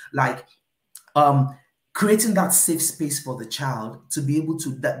 Like, creating that safe space for the child to be able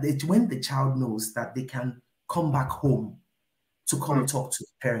to, when the child knows that they can come back home to come talk to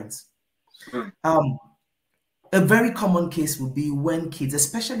the parents. A very common case would be when kids,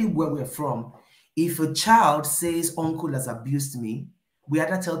 especially where we're from, if a child says uncle has abused me, we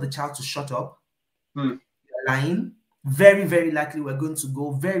either tell the child to shut up, you're lying, very, very likely we're going to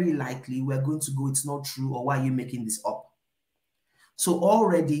go, it's not true, or why are you making this up? So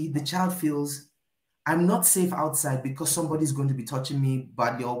already the child feels, I'm not safe outside because somebody's going to be touching me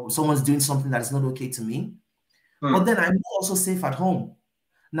badly, or someone's doing something that is not okay to me. But then I'm also safe at home.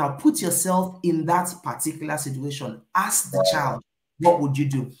 Now, put yourself in that particular situation. Ask the child, what would you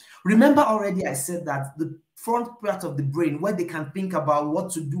do? Remember already I said that the front part of the brain, where they can think about what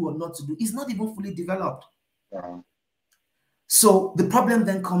to do or not to do, is not even fully developed. So the problem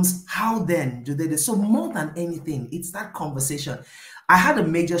then comes, how then do they do? So more than anything, it's that conversation. I had a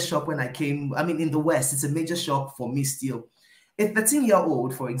major shock when I came, I mean, in the West, it's a major shock for me still. A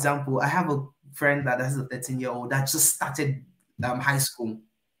 13-year-old, for example, I have a friend that has a 13-year-old that just started high school.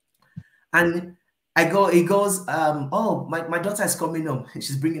 And he goes, oh, my daughter is coming home.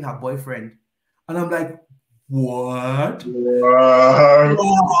 She's bringing her boyfriend. And I'm like, what?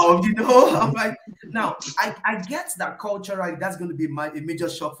 Wow, you know, I'm like, now, I get that culturally, that's going to be a major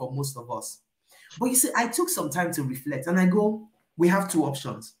shock for most of us. But you see, I took some time to reflect, and I go, we have 2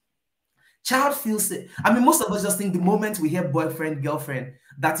 options. Child feels it. I mean, most of us just think the moment we hear boyfriend, girlfriend,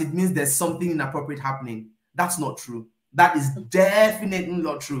 that it means there's something inappropriate happening. That's not true. That is definitely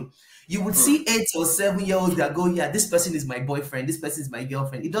not true. You would see 8 or 7-year-olds that go, yeah, this person is my boyfriend, this person is my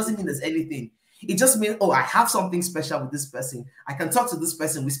girlfriend. It doesn't mean there's anything. It just means, oh, I have something special with this person. I can talk to this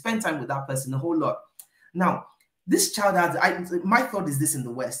person. We spend time with that person a whole lot. Now, this child my thought is this: in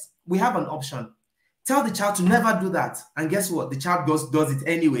the West, we have an option. Tell the child to never do that. And guess what? The child does it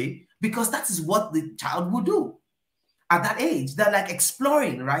anyway, because that is what the child will do. At that age, they're like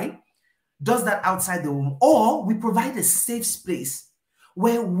exploring, right? Does that outside the womb. Or we provide a safe space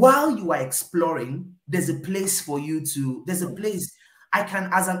where while you are exploring, there's a place for you to, there's a place I can,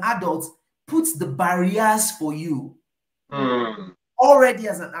 as an adult, put the barriers for you already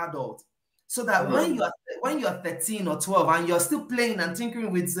as an adult. So that when you're 13 or 12 and you're still playing and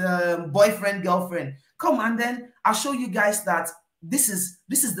tinkering with boyfriend, girlfriend, come and then I'll show you guys that this is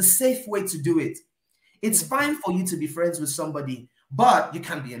the safe way to do it. It's fine for you to be friends with somebody, but you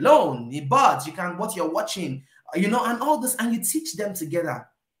can be alone. But you can what you're watching, you know, and all this, and you teach them together.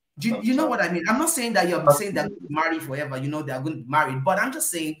 You know what I mean? I'm not saying that you're saying they're going to marry forever, you know, they're going to be married, but I'm just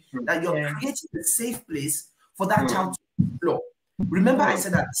saying that you're creating a safe place for that child to explore. Remember, I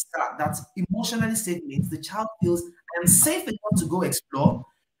said at the start that emotionally safe means the child feels I am safe enough to go explore,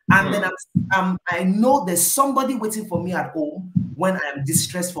 and then I know there's somebody waiting for me at home when I am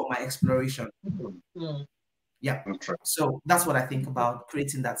distressed for my exploration. Yeah. So that's what I think about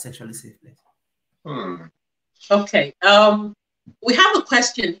creating that sexually safe place. Okay. We have a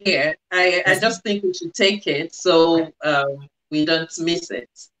question here. I just think we should take it so we don't miss it.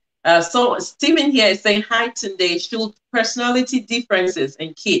 So Stephen here is saying, hi, Tunde. Should personality differences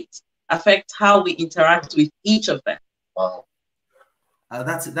in kids affect how we interact with each of them? Wow.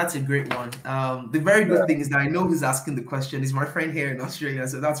 That's a great one. The very good thing is that I know who's asking the question is my friend here in Australia,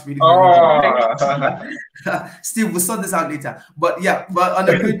 so that's really good. Steve, we'll sort this out later. But yeah, but on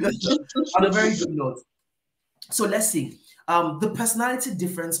a good, on a very good note. So let's see. The personality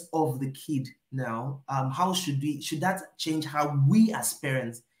difference of the kid now. How should that change how we as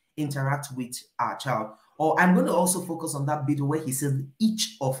parents interact with our child? Or I'm going to also focus on that bit where he says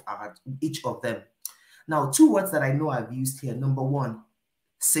each of them. Now, two words that I know I've used here. Number one,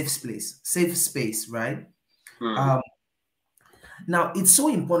 safe space, right? Now, it's so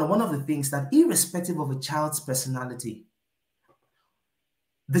important. One of the things that irrespective of a child's personality,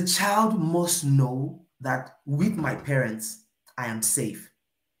 the child must know that with my parents, I am safe,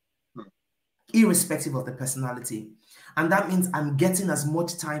 irrespective of the personality. And that means I'm getting as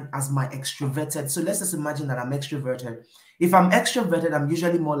much time as my extroverted. So let's just imagine that I'm extroverted. If I'm extroverted, I'm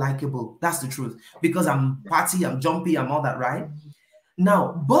usually more likable. That's the truth. Because I'm party, I'm jumpy, I'm all that, right?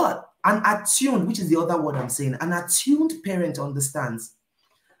 Now, but an attuned, which is the other word I'm saying, an attuned parent understands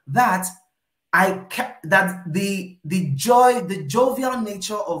that the jovial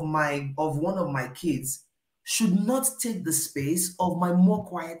nature of one of my kids should not take the space of my more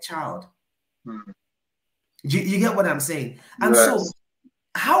quiet child. You get what I'm saying? And so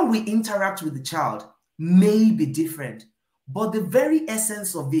how we interact with the child may be different, but the very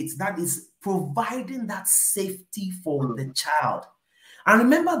essence of it, that is providing that safety for the child. And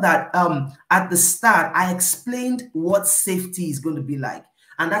remember that at the start, I explained what safety is going to be like.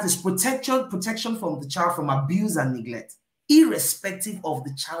 And that is protection from the child from abuse and neglect, irrespective of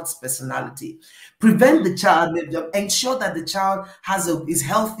the child's personality. Prevent the child, ensure that the child is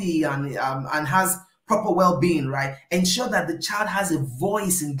healthy and has proper well-being, right? Ensure that the child has a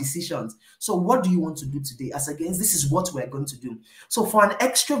voice in decisions. So what do you want to do today? As against, this is what we're going to do. So for an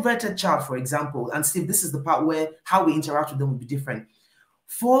extroverted child, for example, and Steve, this is the part where how we interact with them will be different.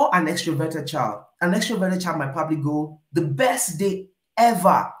 For an extroverted child might probably go, the best day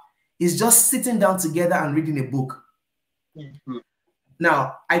ever is just sitting down together and reading a book.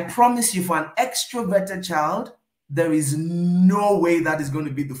 Now, I promise you, for an extroverted child, there is no way that is going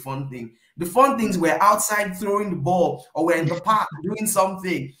to be the fun thing. The fun things we're outside throwing the ball, or we're in the park doing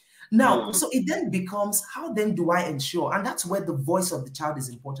something. Now, so it then becomes, how then do I ensure? And that's where the voice of the child is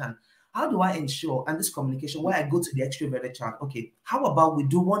important. How do I ensure, and this communication, where I go to the extroverted child, okay, how about we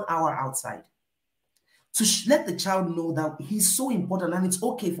do 1 hour outside? To let the child know that he's so important and it's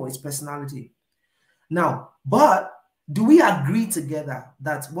okay for his personality. Now, but do we agree together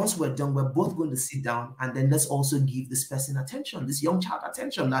that once we're done, we're both going to sit down and then let's also give this person attention, this young child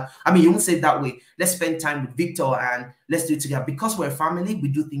attention? I mean, you won't say it that way. Let's spend time with Victor and let's do it together. Because we're a family, we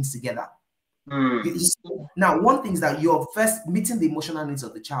do things together. Now, one thing is that you're first meeting the emotional needs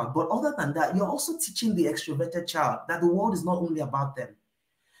of the child, but other than that, you're also teaching the extroverted child that the world is not only about them,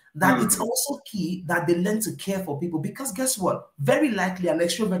 that it's also key that they learn to care for people. Because guess what? Very likely an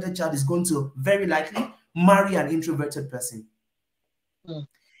extroverted child is going to very likely marry an introverted person.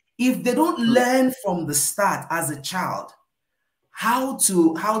 If they don't learn from the start as a child how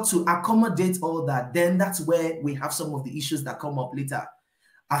to accommodate all that, then that's where we have some of the issues that come up later.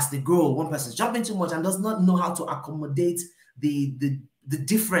 As they grow, one person's jumping too much and does not know how to accommodate the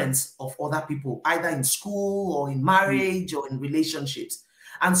difference of other people, either in school or in marriage or in relationships.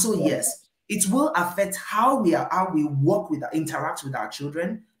 And so, yes, it will affect how we interact with our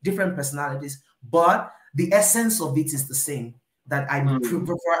children, different personalities, but the essence of it is the same. That I'm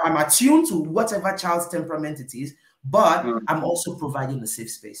attuned to whatever child's temperament it is, but I'm also providing a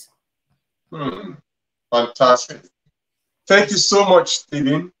safe space. Fantastic. Thank you so much,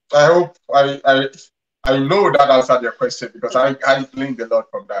 Stephen. I hope I know that answered your question, because I gleaned a lot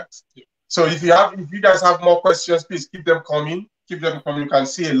from that. So if you guys have more questions, please keep them coming. Keep them coming. You can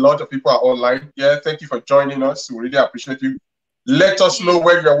see a lot of people are online. Yeah, thank you for joining us. We really appreciate you. Let us know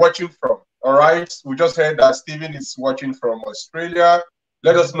where you're watching from. All right. We just heard that Stephen is watching from Australia.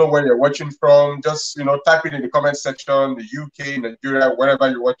 Let us know where you're watching from. Just type it in the comment section. The UK, Nigeria, wherever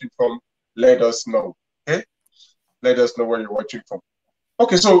you're watching from. Let us know. Okay. Let us know where you're watching from.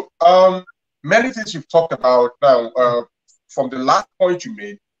 Okay, so many things you've talked about now. From the last point you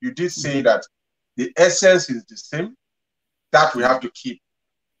made, you did say that the essence is the same, that we have to keep,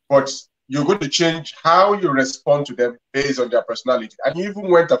 but you're going to change how you respond to them based on their personality. And you even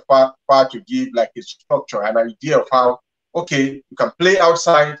went far to give like a structure, an idea of how, okay, you can play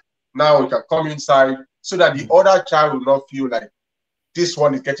outside, now we can come inside, so that the other child will not feel like this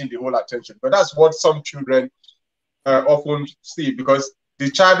one is getting the whole attention. But that's what some children often see, because the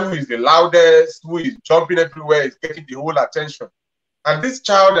child who is the loudest, who is jumping everywhere, is getting the whole attention. And this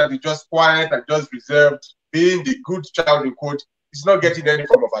child that is just quiet and just reserved, being the good child in quote, is not getting any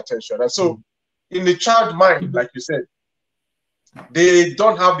form of attention. And so in the child mind, like you said, they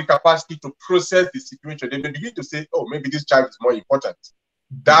don't have the capacity to process the situation. They may begin to say, oh, maybe this child is more important.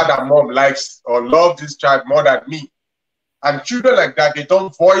 Dad and mom likes or love this child more than me. And children like that, they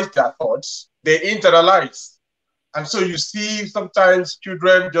don't voice their thoughts. They internalize. And so you see sometimes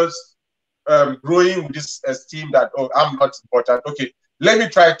children just growing with this esteem that, oh, I'm not important. Okay, let me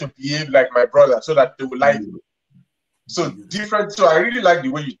try to behave like my brother so that they will like me. So different. So I really like the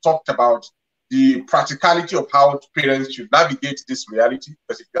way you talked about the practicality of how parents should navigate this reality.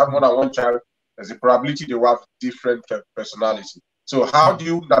 Because if you have more than one child, there's a probability they will have different personality. So how do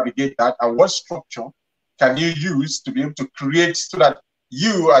you navigate that, and what structure can you use to be able to create so that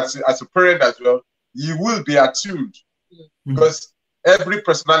you as a parent as well, you will be attuned? Because every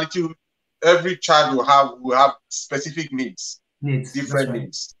personality, every child will have specific needs, different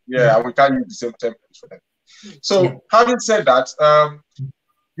needs. Yeah, and we can't use the same templates for them. So having said that,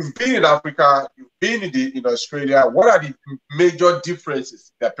 you've been in Africa, you've been in Australia. What are the major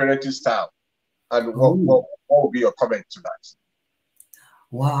differences in their parenting style? And what would be your comment to that?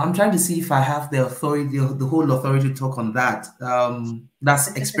 Wow, I'm trying to see if I have the authority, the whole authority to talk on that.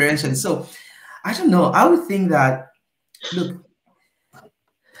 That's experiential. So I don't know. I would think that, look,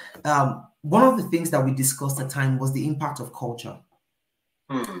 one of the things that we discussed at the time was the impact of culture.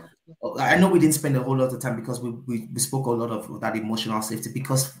 I know we didn't spend a whole lot of time because we spoke a lot of that emotional safety,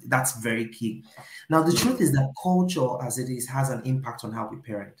 because that's very key. Now, the truth is that culture, as it is, has an impact on how we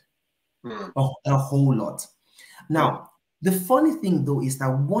parent. A whole lot. Now, the funny thing, though, is that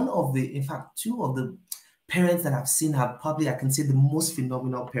in fact, two of the parents that I've seen have probably, I can say, the most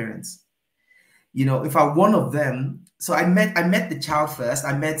phenomenal parents. You know, in fact, one of them, so I met the child first.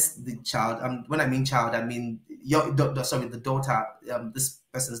 I met the child. When I mean child, I mean the daughter, this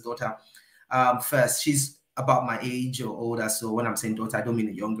person's daughter, first. She's about my age or older. So when I'm saying daughter, I don't mean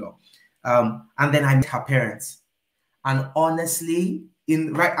a young girl. And then I met her parents. And honestly, here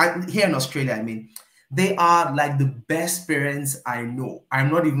in Australia, I mean, they are like the best parents I know. I'm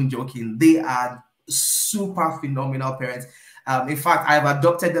not even joking. They are super phenomenal parents. In fact, I've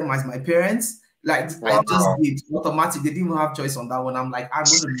adopted them as my parents. Like, wow. I just did automatic. They didn't even have choice on that one. I'm like, I'm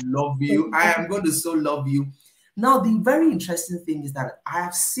going to love you. I am going to so love you. Now, the very interesting thing is that I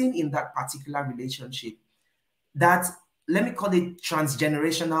have seen in that particular relationship that, let me call it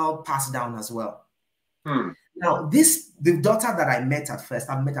transgenerational pass down as well. Now, the daughter that I met at first,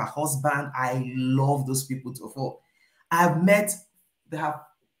 I've met her husband. I love those people too. They have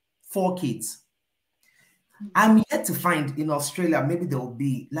 4 kids. I'm yet to find in Australia, maybe there will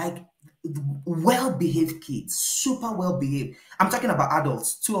be like well-behaved kids, super well-behaved. I'm talking about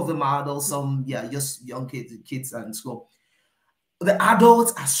adults. 2 of them are adults, some, just young kids in school. The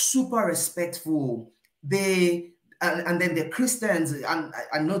adults are super respectful. And then they're Christians, and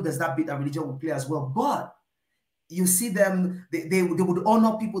I know there's that bit that religion will play as well, but you see them, they would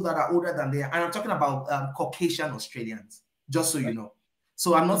honor people that are older than they are. And I'm talking about Caucasian Australians, just so you know.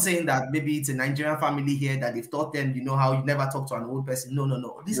 So I'm not saying that maybe it's a Nigerian family here that they've taught them, you know, how you never talk to an old person.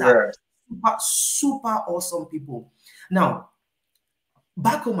 No. These are super awesome people. Now,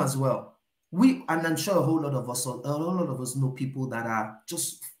 back home as well, and I'm sure a whole lot of us know people that are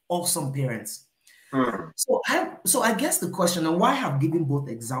just awesome parents. So I guess the question, and why I have given both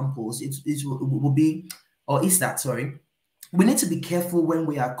examples, it will be, or is that, sorry, we need to be careful when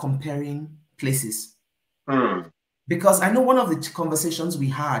we are comparing places. Because I know one of the conversations we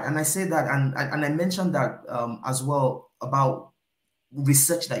had, and I say that, and I mentioned that as well about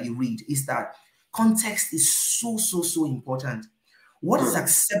research that you read, is that context is so important. What is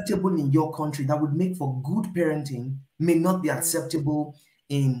acceptable in your country that would make for good parenting may not be acceptable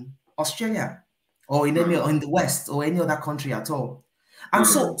in Australia or in the West or any other country at all. And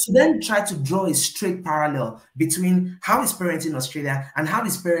so to then try to draw a straight parallel between how is parenting in Australia and how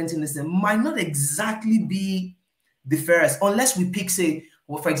is parenting in Israel might not exactly be the fairest, unless we pick, say,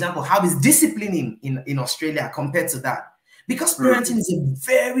 well, for example, how is disciplining in Australia compared to that? Because parenting is a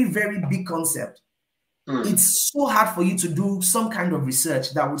very, very big concept. It's so hard for you to do some kind of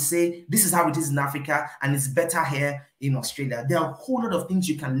research that would say, this is how it is in Africa and it's better here in Australia. There are a whole lot of things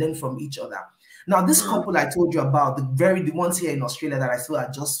you can learn from each other. Now, this couple I told you about, the ones here in Australia that I feel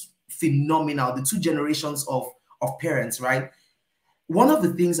are just phenomenal, the 2 generations of parents, right? One of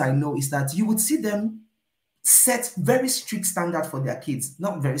the things I know is that you would see them set very strict standards for their kids.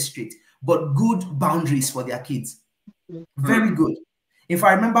 Not very strict, but good boundaries for their kids. Very good. If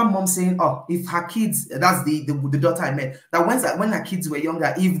I remember mom saying, oh, if her kids, that's the daughter I met, that when her kids were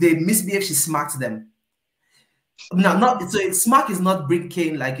younger, if they misbehave, she smacked them. No, not so. Smack is not bring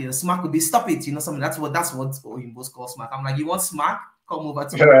cane like, you know. Smack would be stop it, you know. Something that's what Oyimbos call smack. I'm like, you want smack? Come over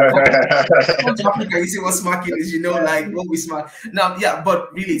to come to Africa. You see what smacking is, you know, like what we smack now. Yeah,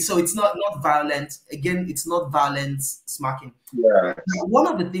 but really, so it's not violent. Again, it's not violent smacking. Yeah. Now, one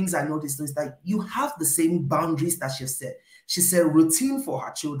of the things I noticed is that you have the same boundaries that she said. She said routine for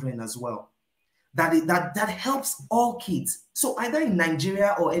her children as well. That helps all kids. So either in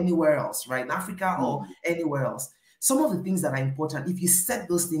Nigeria or anywhere else, right? In Africa or anywhere else. Some of the things that are important, if you set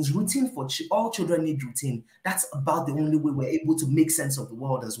those things, routine for all children need routine. That's about the only way we're able to make sense of the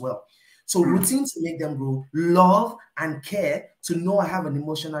world as well. So routine to make them grow, love and care to know I have an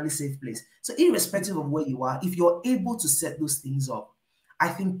emotionally safe place. So irrespective of where you are, if you're able to set those things up, I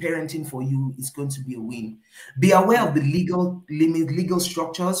think parenting for you is going to be a win. Be aware of the legal limit, legal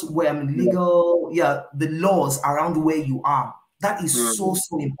structures, where the laws around where you are. That is so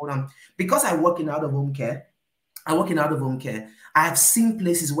important. Because I work in out-of-home care, I have seen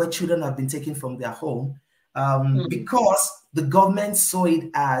places where children have been taken from their home because the government saw it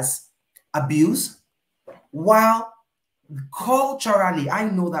as abuse, while culturally, I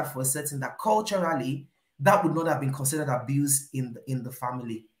know that for a certain that culturally, that would not have been considered abuse in the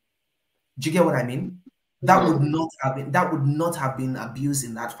family. Do you get what I mean? That would not have been abuse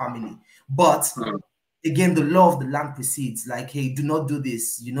in that family. But again, the law of the land precedes, like, hey, do not do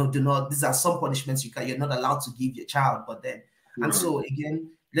this. You know, do not. These are some punishments you're not allowed to give your child. But then, and so again,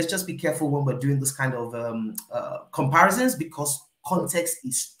 let's just be careful when we're doing this kind of comparisons, because context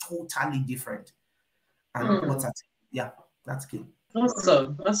is totally different. And what's that? Yeah, that's key.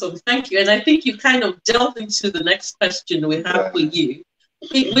 Awesome. Thank you. And I think you kind of delved into the next question we have for you,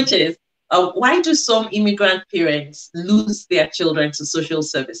 which is, why do some immigrant parents lose their children to social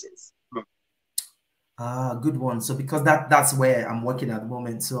services? Good one. So because that's where I'm working at the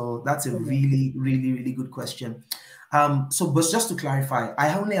moment. So that's a really, really, really good question. But just to clarify,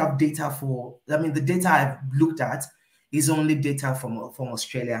 I only have data the data I've looked at is only data from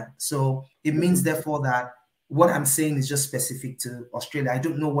Australia. So it means therefore that what I'm saying is just specific to Australia. I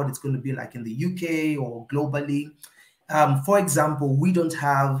don't know what it's going to be like in the UK or globally. For example, we don't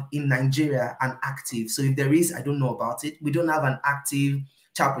have in Nigeria an active. So if there is, I don't know about it. We don't have an active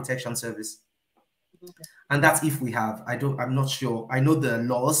child protection service. And that's if we have. I'm not sure. I know the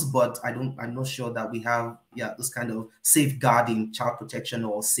laws, but I'm not sure that we have this kind of safeguarding child protection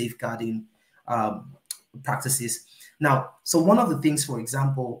or safeguarding practices. Now, so one of the things, for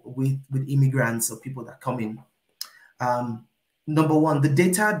example, with immigrants or people that come in, number one, the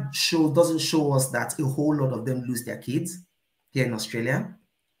data doesn't show us that a whole lot of them lose their kids here in Australia.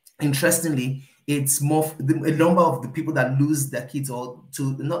 Interestingly, it's more a number of the people that lose their kids, or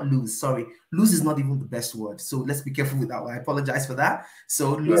lose is not even the best word. So let's be careful with that one. I apologize for that.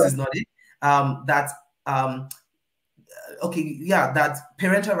 So lose is not it. That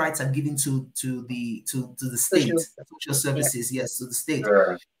parental rights are given to the state, social services, yes, to the state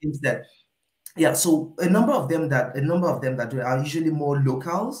instead. Yeah, so a number of them that are usually more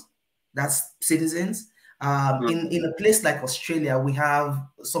locals, that's citizens. In a place like Australia, we have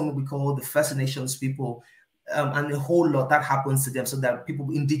something we call the First Nations people, and a whole lot that happens to them. So that people,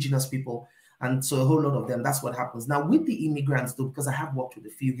 indigenous people, and so a whole lot of them. That's what happens now with the immigrants, though, because I have worked with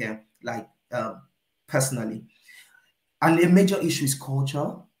a few here, like personally. And a major issue is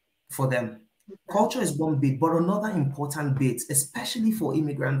culture for them. Culture is one bit, but another important bit, especially for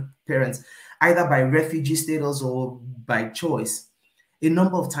immigrant parents, either by refugee status or by choice, a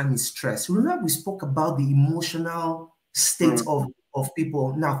number of times is stress. Remember, we spoke about the emotional state of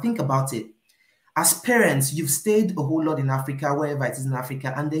people. Now, think about it. As parents, you've stayed a whole lot in Africa, wherever it is in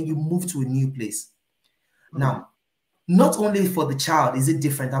Africa, and then you move to a new place. Now, not only for the child is it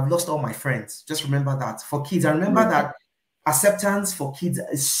different. I've lost all my friends. Just remember that. For kids, I remember that acceptance for kids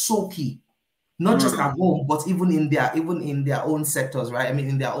is so key, not just at home, but even in their own sectors, right? I mean,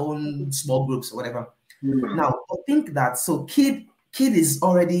 in their own small groups or whatever. Now, I think that kid is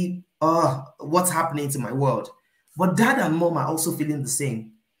already what's happening to my world, but dad and mom are also feeling the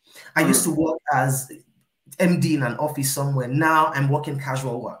same. I used to work as MD in an office somewhere. Now I'm working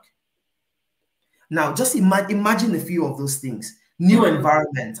casual work. Now, just imagine a few of those things. New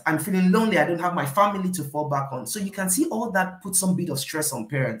environment. I'm feeling lonely. I don't have my family to fall back on. So you can see all that puts some bit of stress on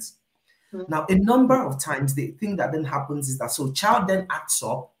parents. Now, a number of times, the thing that then happens is that so child then acts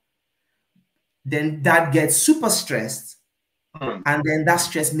up, then dad gets super stressed, and then that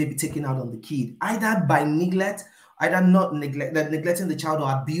stress may be taken out on the kid, either by neglect, either neglecting the child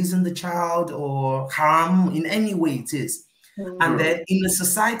or abusing the child or harm in any way it is. And then in a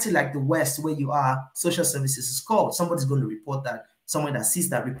society like the West, where you are, social services is called. Somebody's going to report that. Someone that sees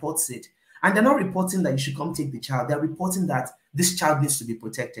that reports it. And they're not reporting that you should come take the child. They're reporting that this child needs to be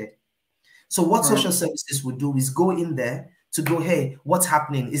protected. So what social services would do is go in there to go, hey, what's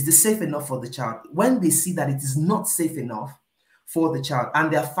happening? Is this safe enough for the child? When they see that it is not safe enough for the child,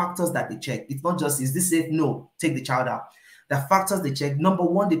 and there are factors that they check. It's not just, is this safe? No, take the child out. There are factors they check. Number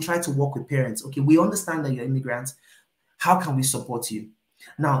one, they try to work with parents. Okay, we understand that you're immigrants. How can we support you?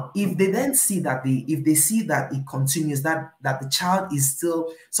 Now, if they then see that if they see that it continues, that the child is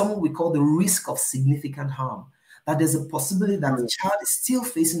still someone we call the risk of significant harm, that there's a possibility that the child is still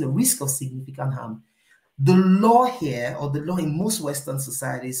facing a risk of significant harm. The law here, or the law in most Western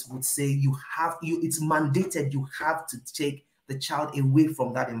societies, would say it's mandated, you have to take the child away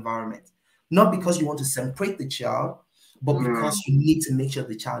from that environment. Not because you want to separate the child, but because you need to make sure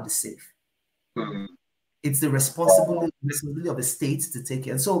the child is safe. It's the responsibility of the state to take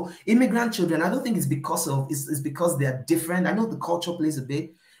care. And so immigrant children, I don't think it's because they are different. I know the culture plays a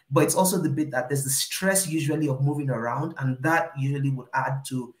bit, but it's also the bit that there's the stress usually of moving around, and that usually would add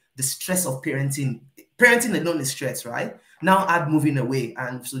to the stress of parenting. Parenting alone is stress, right? Now add moving away.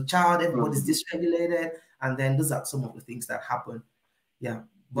 And so everybody's dysregulated, and then those are some of the things that happen. Yeah.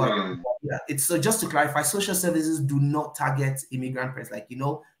 But yeah, it's so just to clarify, social services do not target immigrant parents. Like,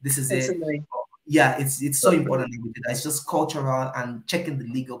 this is it. Yeah, it's so important that we do that. It's just cultural and checking the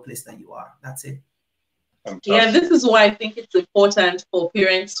legal place that you are. That's it. Yeah, this is why I think it's important for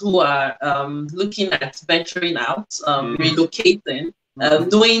parents who are looking at venturing out, relocating,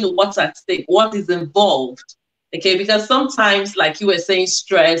 knowing what's at stake, what is involved. Okay, because sometimes, like you were saying,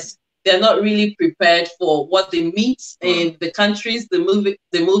 stress, they're not really prepared for what they meet in the countries they move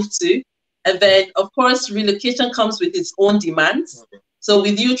to. And then, of course, relocation comes with its own demands. So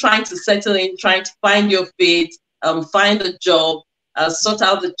with you trying to settle in, trying to find your feet, find a job, sort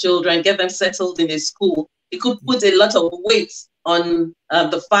out the children, get them settled in a school, it could put a lot of weight on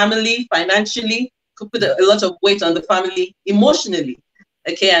the family financially, could put a lot of weight on the family emotionally.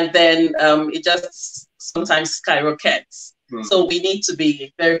 Okay, and then it just sometimes skyrockets. So we need to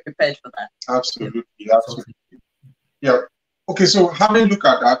be very prepared for that. Absolutely, absolutely. Yeah. Okay, so having looked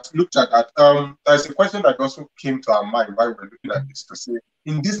at that, there's a question that also came to our mind while we're looking at this, to say,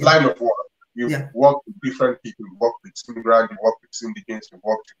 in this line of work, you work with different people, you work with immigrants, you work with indigents, you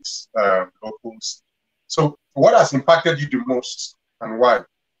work with locals. So what has impacted you the most, and why?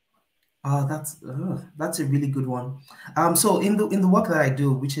 That's a really good one. So in the work that I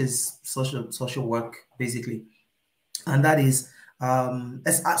do, which is social work basically, and that is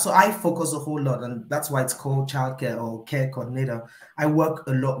so I focus a whole lot, and that's why it's called childcare or care coordinator. I work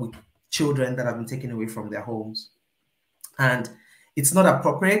a lot with children that have been taken away from their homes, and it's not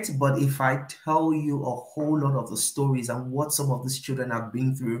appropriate, but if I tell you a whole lot of the stories and what some of these children have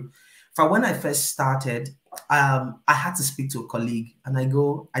been through, when I first started, I had to speak to a colleague, and I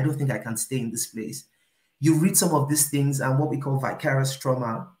go, I don't think I can stay in this place. You read some of these things and what we call vicarious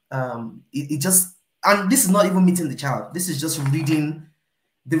trauma. It just, and this is not even meeting the child. This is just reading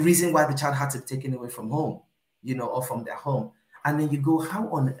the reason why the child had to be taken away from home, or from their home. And then you go, how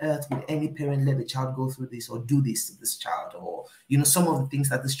on earth would any parent let the child go through this or do this to this child? Or, some of the things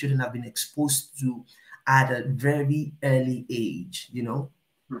that these children have been exposed to at a very early age,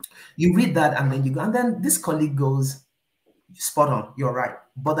 You read that and then you go, and then this colleague goes, spot on, you're right.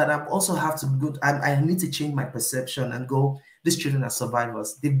 But that I also have to go, I need to change my perception and go, these children are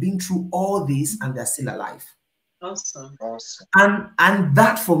survivors. They've been through all this and they're still alive. Awesome. And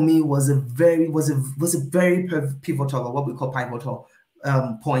that for me was a very pivotal, or what we call pivotal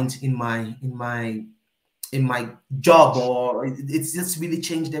point in my job, or it's just really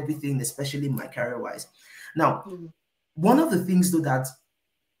changed everything, especially my career wise. Now, one of the things though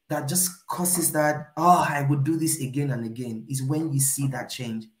that just causes that, I would do this again and again, is when you see that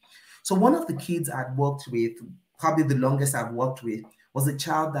change. So one of the kids I'd worked with, probably the longest I've worked with, was a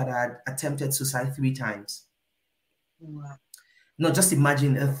child that had attempted suicide 3 times. Wow. Now, just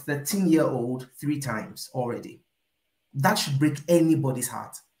imagine a 13-year-old 3 times already. That should break anybody's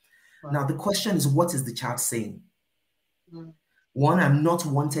heart. Wow. Now, the question is, what is the child saying? One, I'm not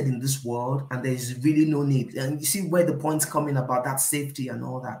wanted in this world, and there is really no need. And you see where the point's coming about that safety and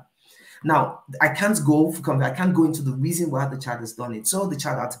all that. Now, I can't go into the reason why the child has done it. So the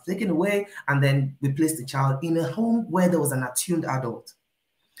child had to be taken away, and then we placed the child in a home where there was an attuned adult.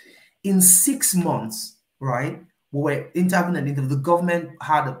 In 6 months, right, we were interviewing, the government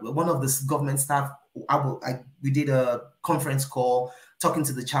had one of the government staff. We did a conference call talking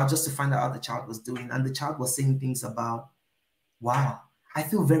to the child just to find out how the child was doing, and the child was saying things about, wow, I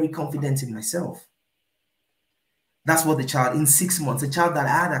feel very confident in myself. That's what the child, in 6 months, a child that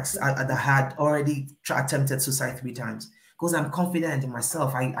had already attempted suicide 3 times. Because I'm confident in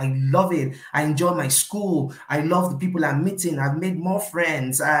myself. I love it. I enjoy my school. I love the people I'm meeting. I've made more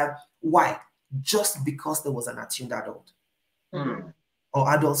friends. Why? Just because there was an attuned adult. Or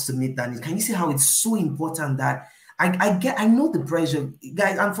adults to meet that need. Can you see how it's so important that I know the pressure,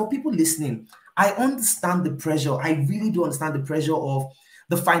 guys, and for people listening, I understand the pressure. I really do understand the pressure of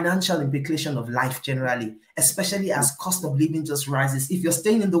the financial implication of life generally, especially as cost of living just rises. If you're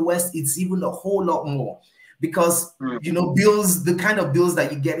staying in the West, it's even a whole lot more because, you know, bills, the kind of bills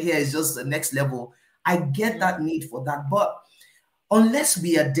that you get here is just the next level. I get that need for that. But unless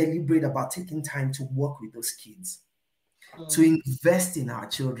we are deliberate about taking time to work with those kids, to invest in our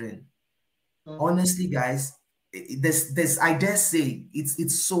children, honestly, guys, I dare say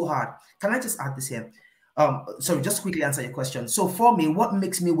it's so hard. Can I just add this here? Sorry, just quickly answer your question. So for me, what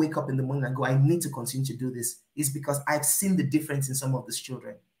makes me wake up in the morning and go, I need to continue to do this, is because I've seen the difference in some of these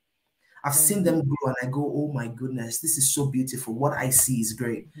children. I've seen them grow and I go, oh my goodness, this is so beautiful. What I see is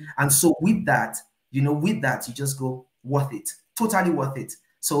great. And so with that, you know, with that, you just go, worth it, totally worth it.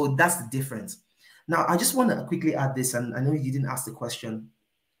 So that's the difference. Now, I just want to quickly add this, and I know you didn't ask the question.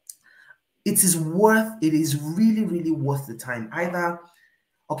 It is really, really worth the time. Either,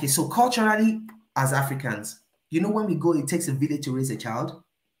 okay, so culturally, as Africans, you know, when we go, it takes a village to raise a child.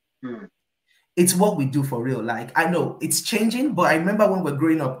 It's what we do for real. Like, I know it's changing, but I remember when we were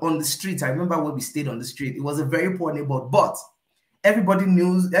growing up on the streets, I remember when we stayed on the street. It was a very poor neighborhood, but everybody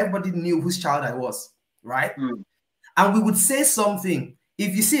knew whose child I was, right? And we would say something.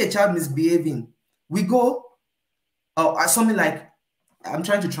 If you see a child misbehaving, we go, something like, I'm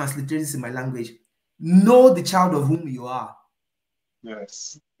trying to translate this in my language. Know the child of whom you are.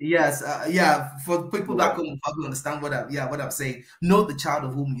 Yes. Yes. Yeah. For people back home, probably understand what I'm saying. Know the child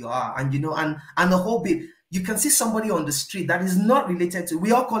of whom you are, and you know, and the whole bit. You can see somebody on the street that is not related to.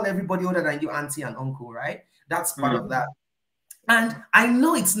 We all call everybody older than you auntie and uncle, right? That's part of that. And I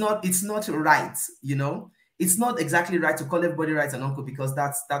know it's not right. You know, it's not exactly right to call everybody right and uncle because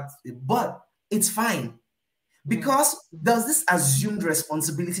that's but it's fine. Because there's this assumed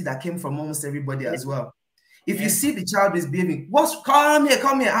responsibility that came from almost everybody as well. If you see the child misbehaving, come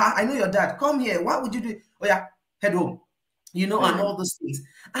here. I know your dad. Come here. Why would you do it? Oh yeah, head home. You know, and all those things.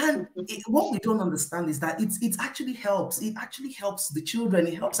 And what we don't understand is that it actually helps. It actually helps the children.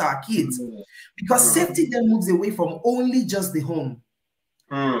 It helps our kids. Because safety then moves away from only just the home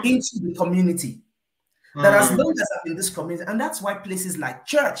into the community. That as long as I'm in this community, and that's why places like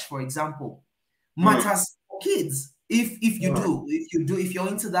church, for example, matters for kids. If you're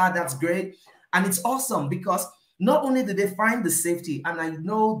into that, that's great. And it's awesome because not only do they find the safety, and I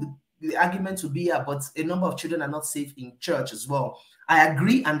know the argument will be, but a number of children are not safe in church as well. I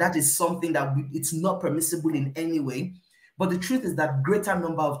agree, and that is something that it's not permissible in any way. But the truth is that greater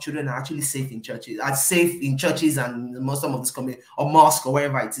number of children are actually safe in churches, and some of this community or mosque or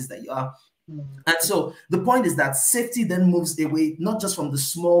wherever it is that you are. And so the point is that safety then moves away, not just from the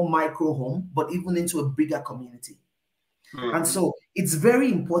small micro home, but even into a bigger community. And so it's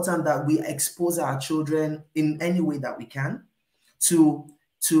very important that we expose our children in any way that we can to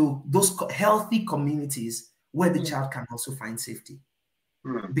those healthy communities where the child can also find safety.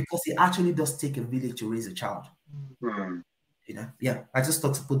 Because it actually does take a village to raise a child. You know, yeah, I just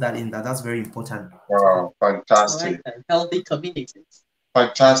thought to put that in that. That's very important. Wow, fantastic. Right. Healthy communities.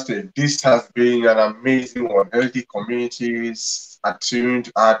 Fantastic. This has been an amazing one. Healthy communities,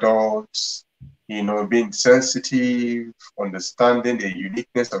 attuned adults, you know, being sensitive, understanding the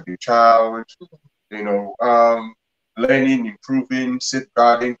uniqueness of the child, you know, learning, improving,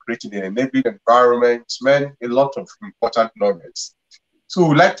 safeguarding, creating an enabling environment, man, a lot of important nuggets. So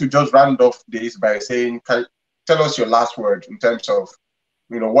we'd like to just round off this by saying, tell us your last word in terms of,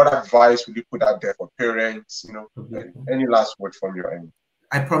 you know, what advice would you put out there for parents, you know, any last word from your end?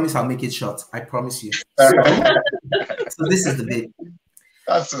 I promise I'll make it short. I promise you. So this is the bit.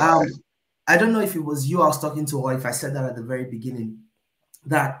 That's nice. I don't know if it was you I was talking to or if I said that at the very beginning,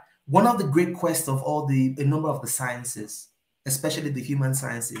 that one of the great quests of a number of the sciences, especially the human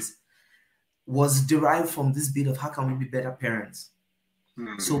sciences, was derived from this bit of how can we be better parents?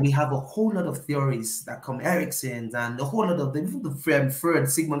 So we have a whole lot of theories that come, Erickson's, and a whole lot of the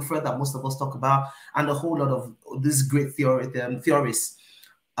Sigmund Freud that most of us talk about, and a whole lot of these great theorists,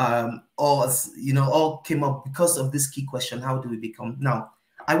 all came up because of this key question: how do we become? Now,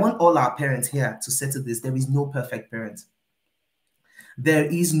 I want all our parents here to settle this. There is no perfect parent. There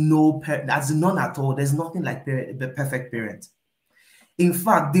is that's none at all. There's nothing like the perfect parent. In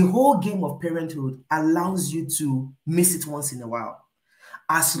fact, the whole game of parenthood allows you to miss it once in a while.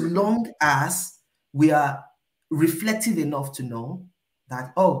 As long as we are reflective enough to know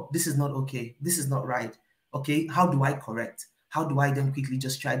that, oh, this is not okay, this is not right. Okay, how do I correct? How do I then quickly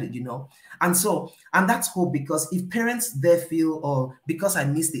just try to, you know? And that's hope, because if parents there feel, oh, because I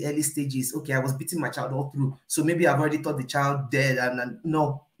missed the early stages, okay, I was beating my child all through, so maybe I've already taught the child dead, and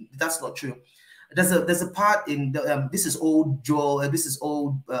no, that's not true. There's a part in the, this is old Joel, this is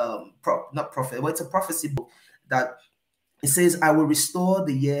old, not prophet, well, it's a prophecy book that it says, I will restore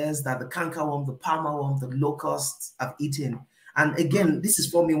the years that the cankerworm, the palmer worm, the locusts have eaten. And again, this is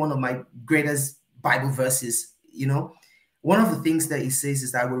for me one of my greatest Bible verses, you know. One of the things that it says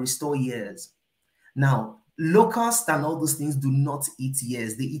is that I will restore years. Now, locusts and all those things do not eat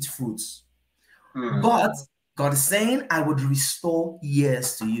years, they eat fruits. But God is saying, I would restore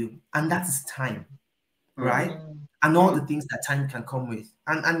years to you. And that is time, right? And all the things that time can come with.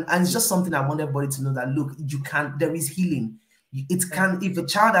 And it's just something I want everybody to know, that, look, you can, there is healing. It can, if a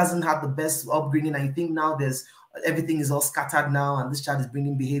child doesn't have the best upbringing and you think now everything is all scattered now and this child is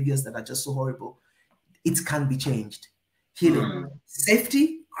bringing behaviors that are just so horrible, it can be changed. Healing,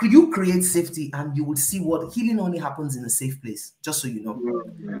 safety, you create safety, and you would see what healing only happens in a safe place, just so you know.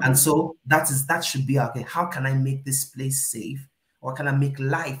 And so that should be, okay, how can I make this place safe, or can I make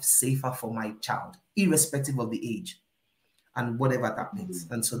life safer for my child, irrespective of the age and whatever that means.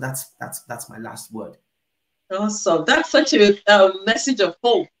 And so that's my last word. Awesome. That's such a message of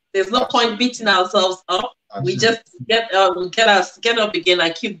hope. There's no point beating ourselves up. Absolutely. We just get up again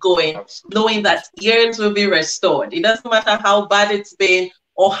and keep going. Absolutely. Knowing that years will be restored. It doesn't matter how bad it's been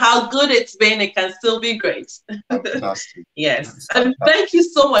or how good it's been, it can still be great. Fantastic. Yes. And thank you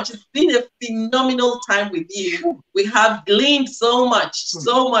so much. It's been a phenomenal time with you. We have gleaned so much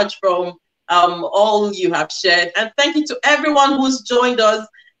from all you have shared. And thank you to everyone who's joined us.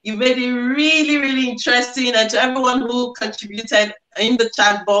 You made it really, really interesting. And to everyone who contributed in the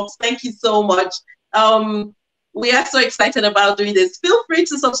chat box, thank you so much. We are so excited about doing this. Feel free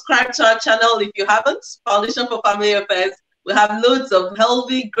to subscribe to our channel if you haven't. Foundation for Family Affairs. We have loads of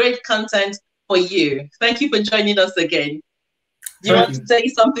healthy, great content for you. Thank you for joining us again. Do you want to say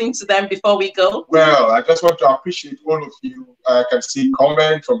something to them before we go? Well, I just want to appreciate all of you. I can see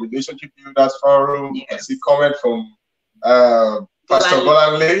comment from Relationship Builders Forum. Yes. I see comment from Pastor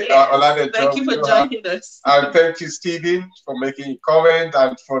Bolanle. Yes. Thank you for joining us. And thank you, Stephen, for making a comment.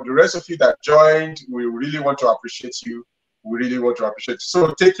 And for the rest of you that joined, we really want to appreciate you. We really want to appreciate you.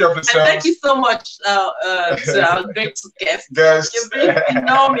 So take care of yourselves. And thank you so much to our great guest. Yes. You've been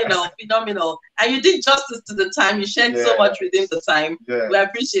phenomenal. And you did justice to the time. You shared so much within the time. Yeah. We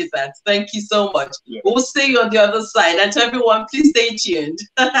appreciate that. Thank you so much. Yeah. We'll see you on the other side. And to everyone, please stay tuned.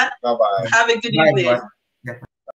 Bye-bye. Have a good evening. Bye.